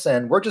with this,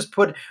 and we're just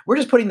putting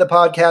the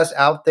podcast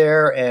out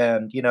there,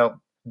 and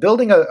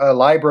building a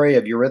library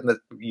of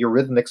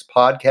Eurythmics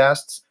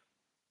podcasts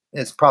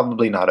is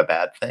probably not a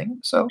bad thing.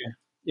 So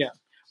yeah.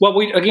 Well,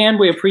 we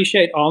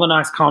appreciate all the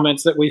nice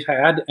comments that we've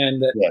had,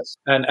 and that yes.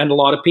 and a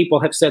lot of people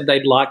have said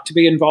they'd like to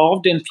be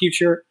involved in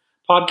future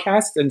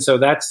podcasts, and so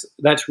that's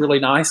really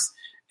nice.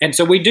 And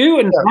so we do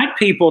invite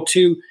people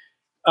to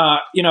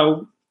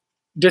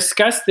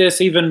discuss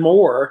this even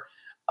more,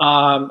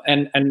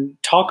 and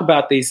talk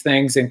about these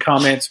things in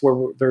comments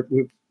where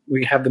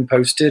we have them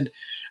posted,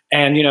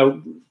 and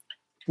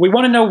we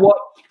want to know what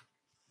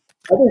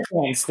other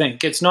fans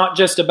think. It's not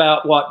just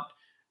about what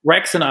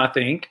Rex and I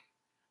think,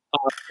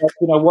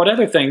 but, what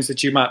other things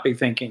that you might be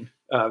thinking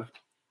of.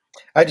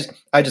 I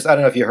don't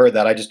know if you heard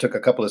that. I just took a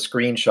couple of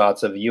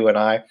screenshots of you and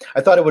I.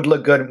 I thought it would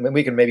look good, and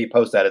we can maybe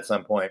post that at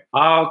some point.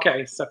 Oh,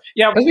 okay. So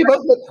yeah, we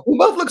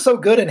both look so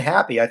good and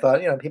happy. I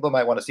thought people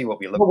might want to see what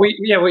we look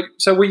like.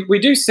 So we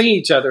do see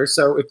each other.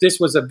 So if this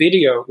was a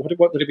video,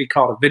 what would it be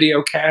called? A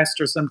video cast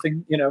or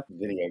something?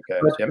 Video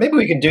cast. Yeah, maybe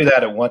we can do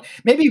that at one.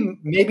 Maybe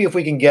if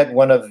we can get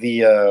one of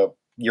the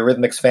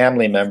Eurythmics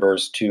family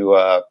members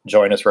to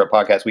join us for a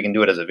podcast, we can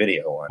do it as a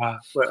video one.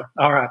 Well,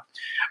 all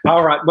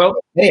right. Well,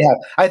 anyhow,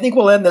 I think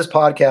we'll end this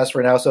podcast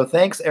for now. So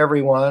thanks,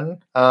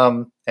 everyone,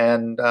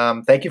 and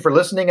thank you for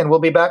listening. And we'll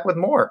be back with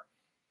more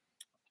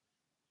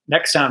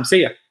next time.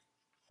 See ya.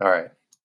 All right.